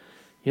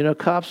 You know,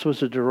 cops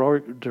was a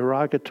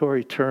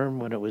derogatory term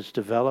when it was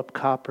developed,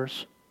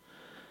 coppers.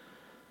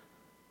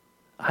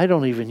 I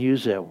don't even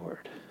use that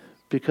word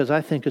because I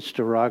think it's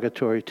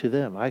derogatory to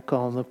them. I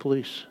call them the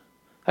police.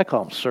 I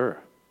call them sir.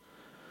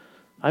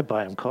 I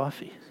buy them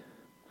coffee.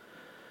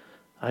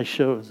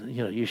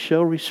 You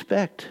show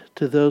respect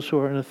to those who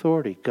are in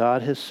authority.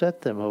 God has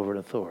set them over in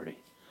authority.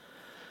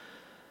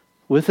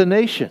 With a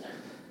nation,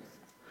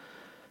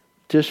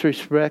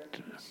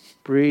 disrespect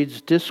breeds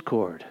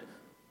discord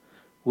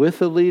with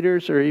the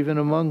leaders or even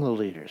among the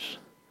leaders.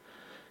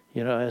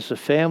 You know, as a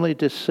family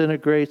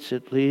disintegrates,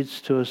 it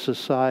leads to a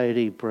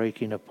society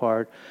breaking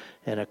apart,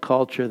 and a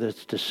culture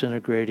that's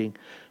disintegrating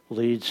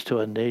leads to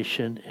a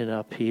nation in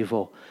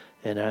upheaval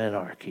and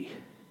anarchy.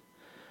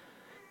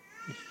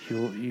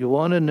 You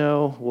want to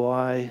know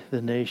why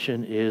the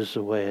nation is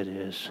the way it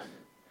is?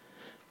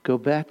 Go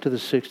back to the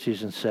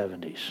 60s and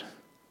 70s,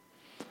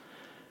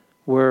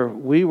 where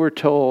we were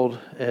told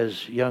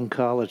as young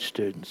college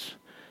students,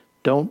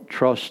 don't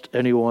trust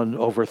anyone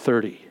over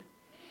 30,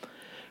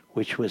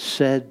 which was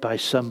said by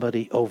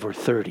somebody over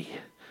 30.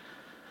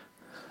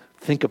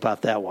 Think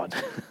about that one.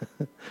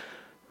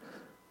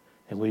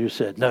 And we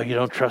said, no, you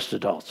don't trust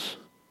adults.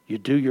 You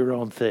do your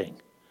own thing.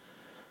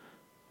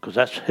 Because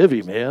that's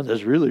heavy, man.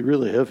 That's really,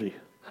 really heavy.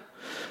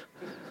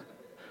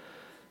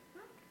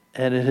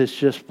 And it has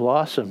just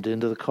blossomed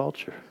into the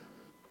culture.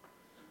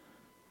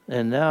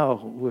 And now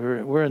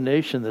we're a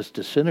nation that's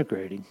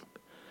disintegrating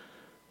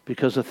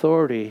because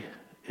authority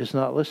is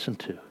not listened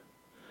to,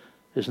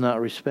 is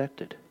not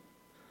respected.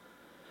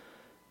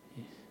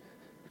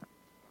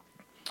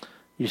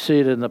 You see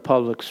it in the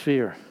public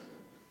sphere.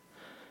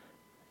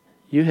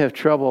 You have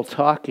trouble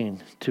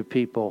talking to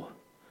people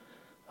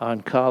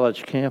on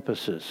college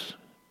campuses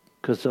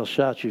because they'll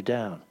shout you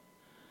down.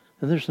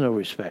 And there's no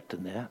respect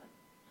in that.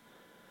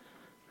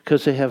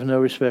 Because they have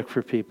no respect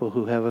for people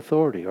who have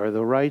authority or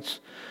the rights,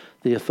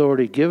 the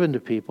authority given to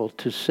people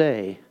to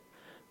say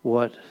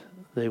what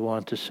they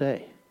want to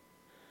say.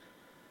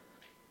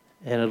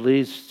 And it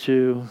leads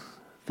to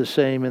the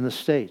same in the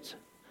States.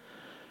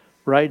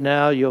 Right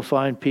now, you'll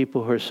find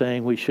people who are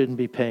saying we shouldn't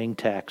be paying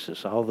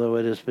taxes, although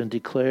it has been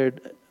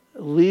declared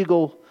a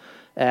legal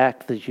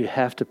act that you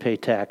have to pay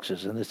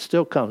taxes, and it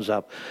still comes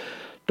up.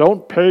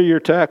 Don't pay your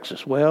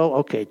taxes. Well,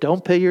 okay,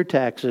 don't pay your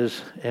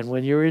taxes, and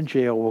when you're in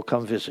jail, we'll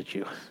come visit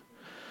you.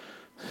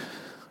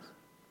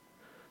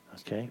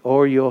 Okay?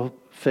 Or you'll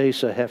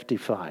face a hefty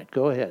fine.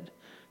 Go ahead.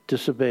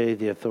 Disobey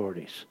the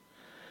authorities.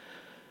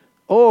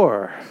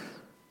 Or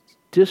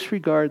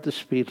disregard the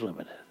speed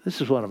limit.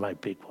 This is one of my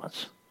big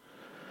ones.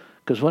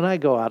 Because when I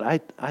go out,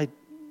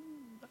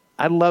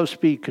 I love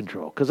speed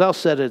control. Because I'll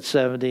set it at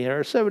 70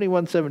 or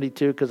 71,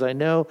 72, because I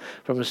know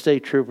from a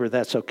state trooper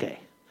that's okay.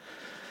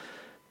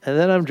 And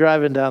then I'm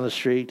driving down the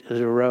street,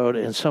 the road,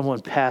 and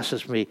someone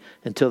passes me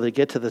until they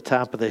get to the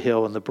top of the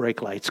hill and the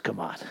brake lights come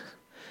on.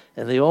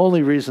 And the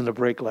only reason the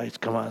brake lights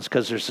come on is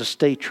because there's a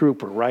state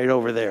trooper right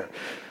over there.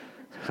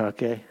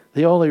 Okay?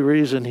 The only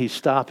reason he's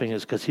stopping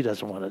is because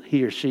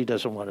he or she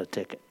doesn't want a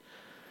ticket.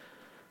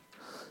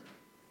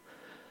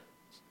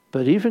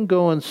 But even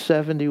going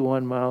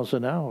 71 miles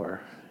an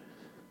hour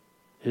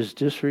is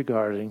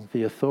disregarding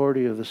the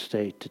authority of the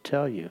state to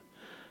tell you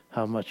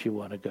how much you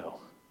want to go.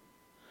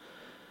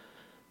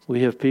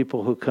 We have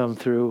people who come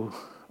through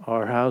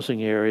our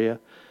housing area,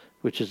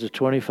 which is a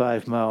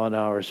 25 mile an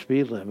hour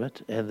speed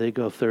limit, and they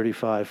go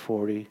 35,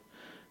 40,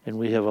 and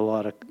we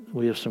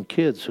have some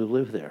kids who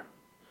live there.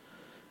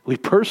 We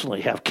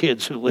personally have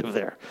kids who live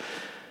there.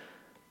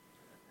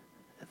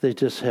 They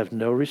just have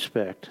no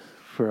respect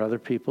for other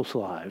people's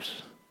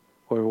lives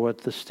or what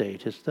the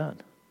state has done.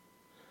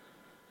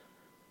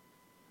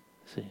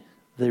 See,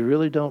 they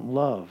really don't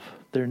love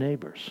their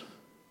neighbors.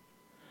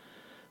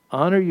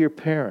 Honor your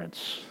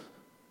parents.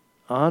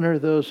 Honor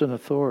those in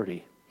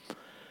authority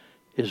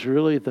is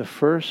really the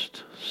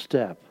first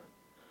step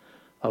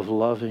of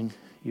loving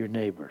your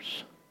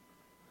neighbors,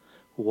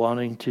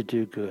 wanting to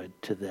do good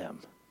to them.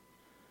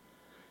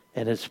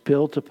 And it's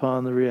built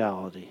upon the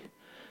reality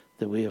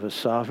that we have a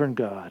sovereign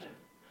God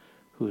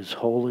who is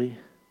holy,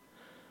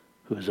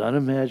 who is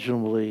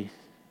unimaginably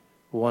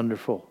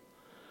wonderful,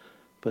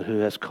 but who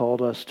has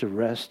called us to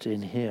rest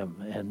in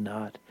him and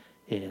not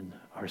in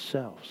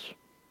ourselves.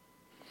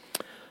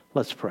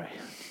 Let's pray.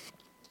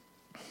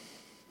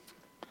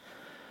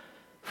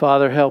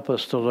 Father, help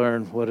us to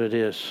learn what it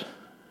is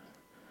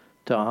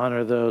to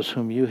honor those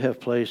whom you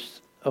have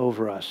placed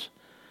over us,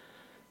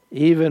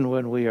 even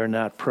when we are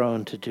not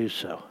prone to do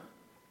so.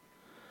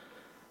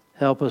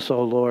 Help us,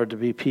 O Lord, to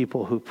be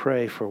people who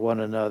pray for one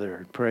another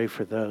and pray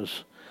for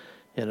those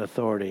in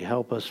authority.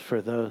 Help us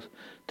for those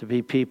to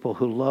be people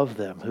who love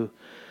them, who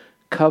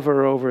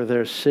cover over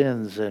their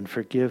sins and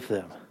forgive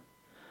them,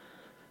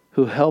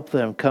 who help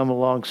them come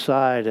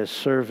alongside as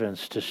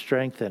servants to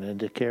strengthen and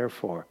to care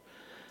for.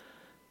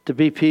 To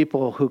be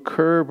people who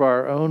curb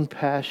our own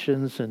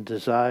passions and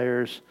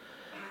desires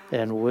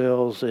and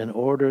wills in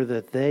order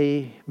that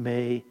they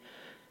may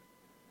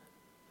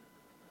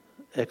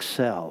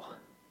excel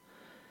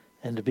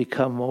and to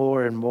become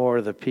more and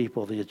more the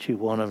people that you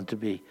want them to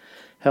be.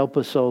 Help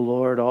us, O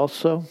Lord,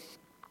 also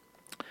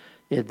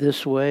in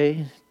this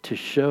way to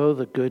show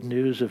the good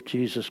news of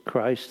Jesus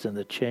Christ and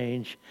the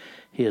change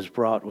he has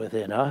brought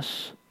within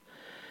us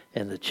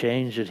and the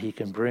change that he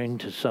can bring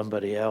to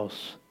somebody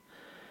else.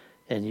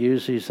 And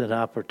use these as an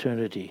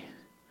opportunity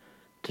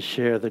to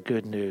share the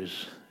good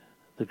news,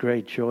 the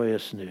great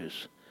joyous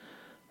news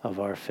of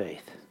our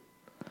faith.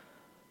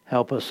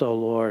 Help us, O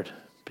Lord,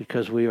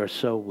 because we are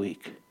so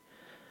weak.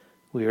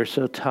 We are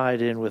so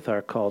tied in with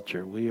our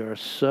culture. We are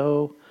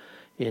so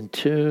in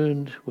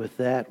tune with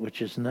that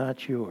which is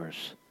not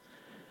yours.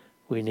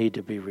 We need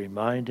to be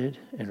reminded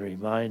and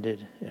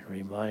reminded and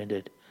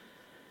reminded.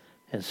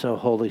 And so,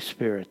 Holy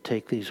Spirit,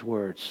 take these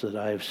words that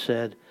I have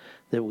said,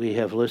 that we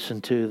have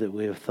listened to, that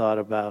we have thought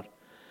about,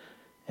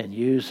 and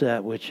use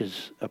that which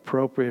is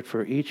appropriate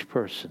for each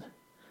person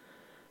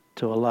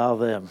to allow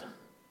them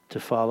to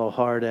follow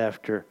hard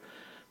after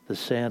the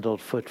sandaled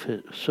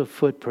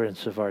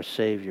footprints of our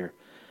Savior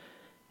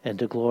and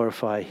to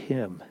glorify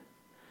him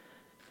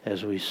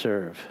as we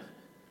serve.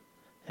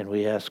 And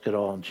we ask it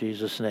all in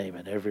Jesus' name.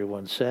 And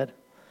everyone said,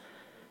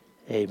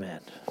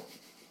 Amen.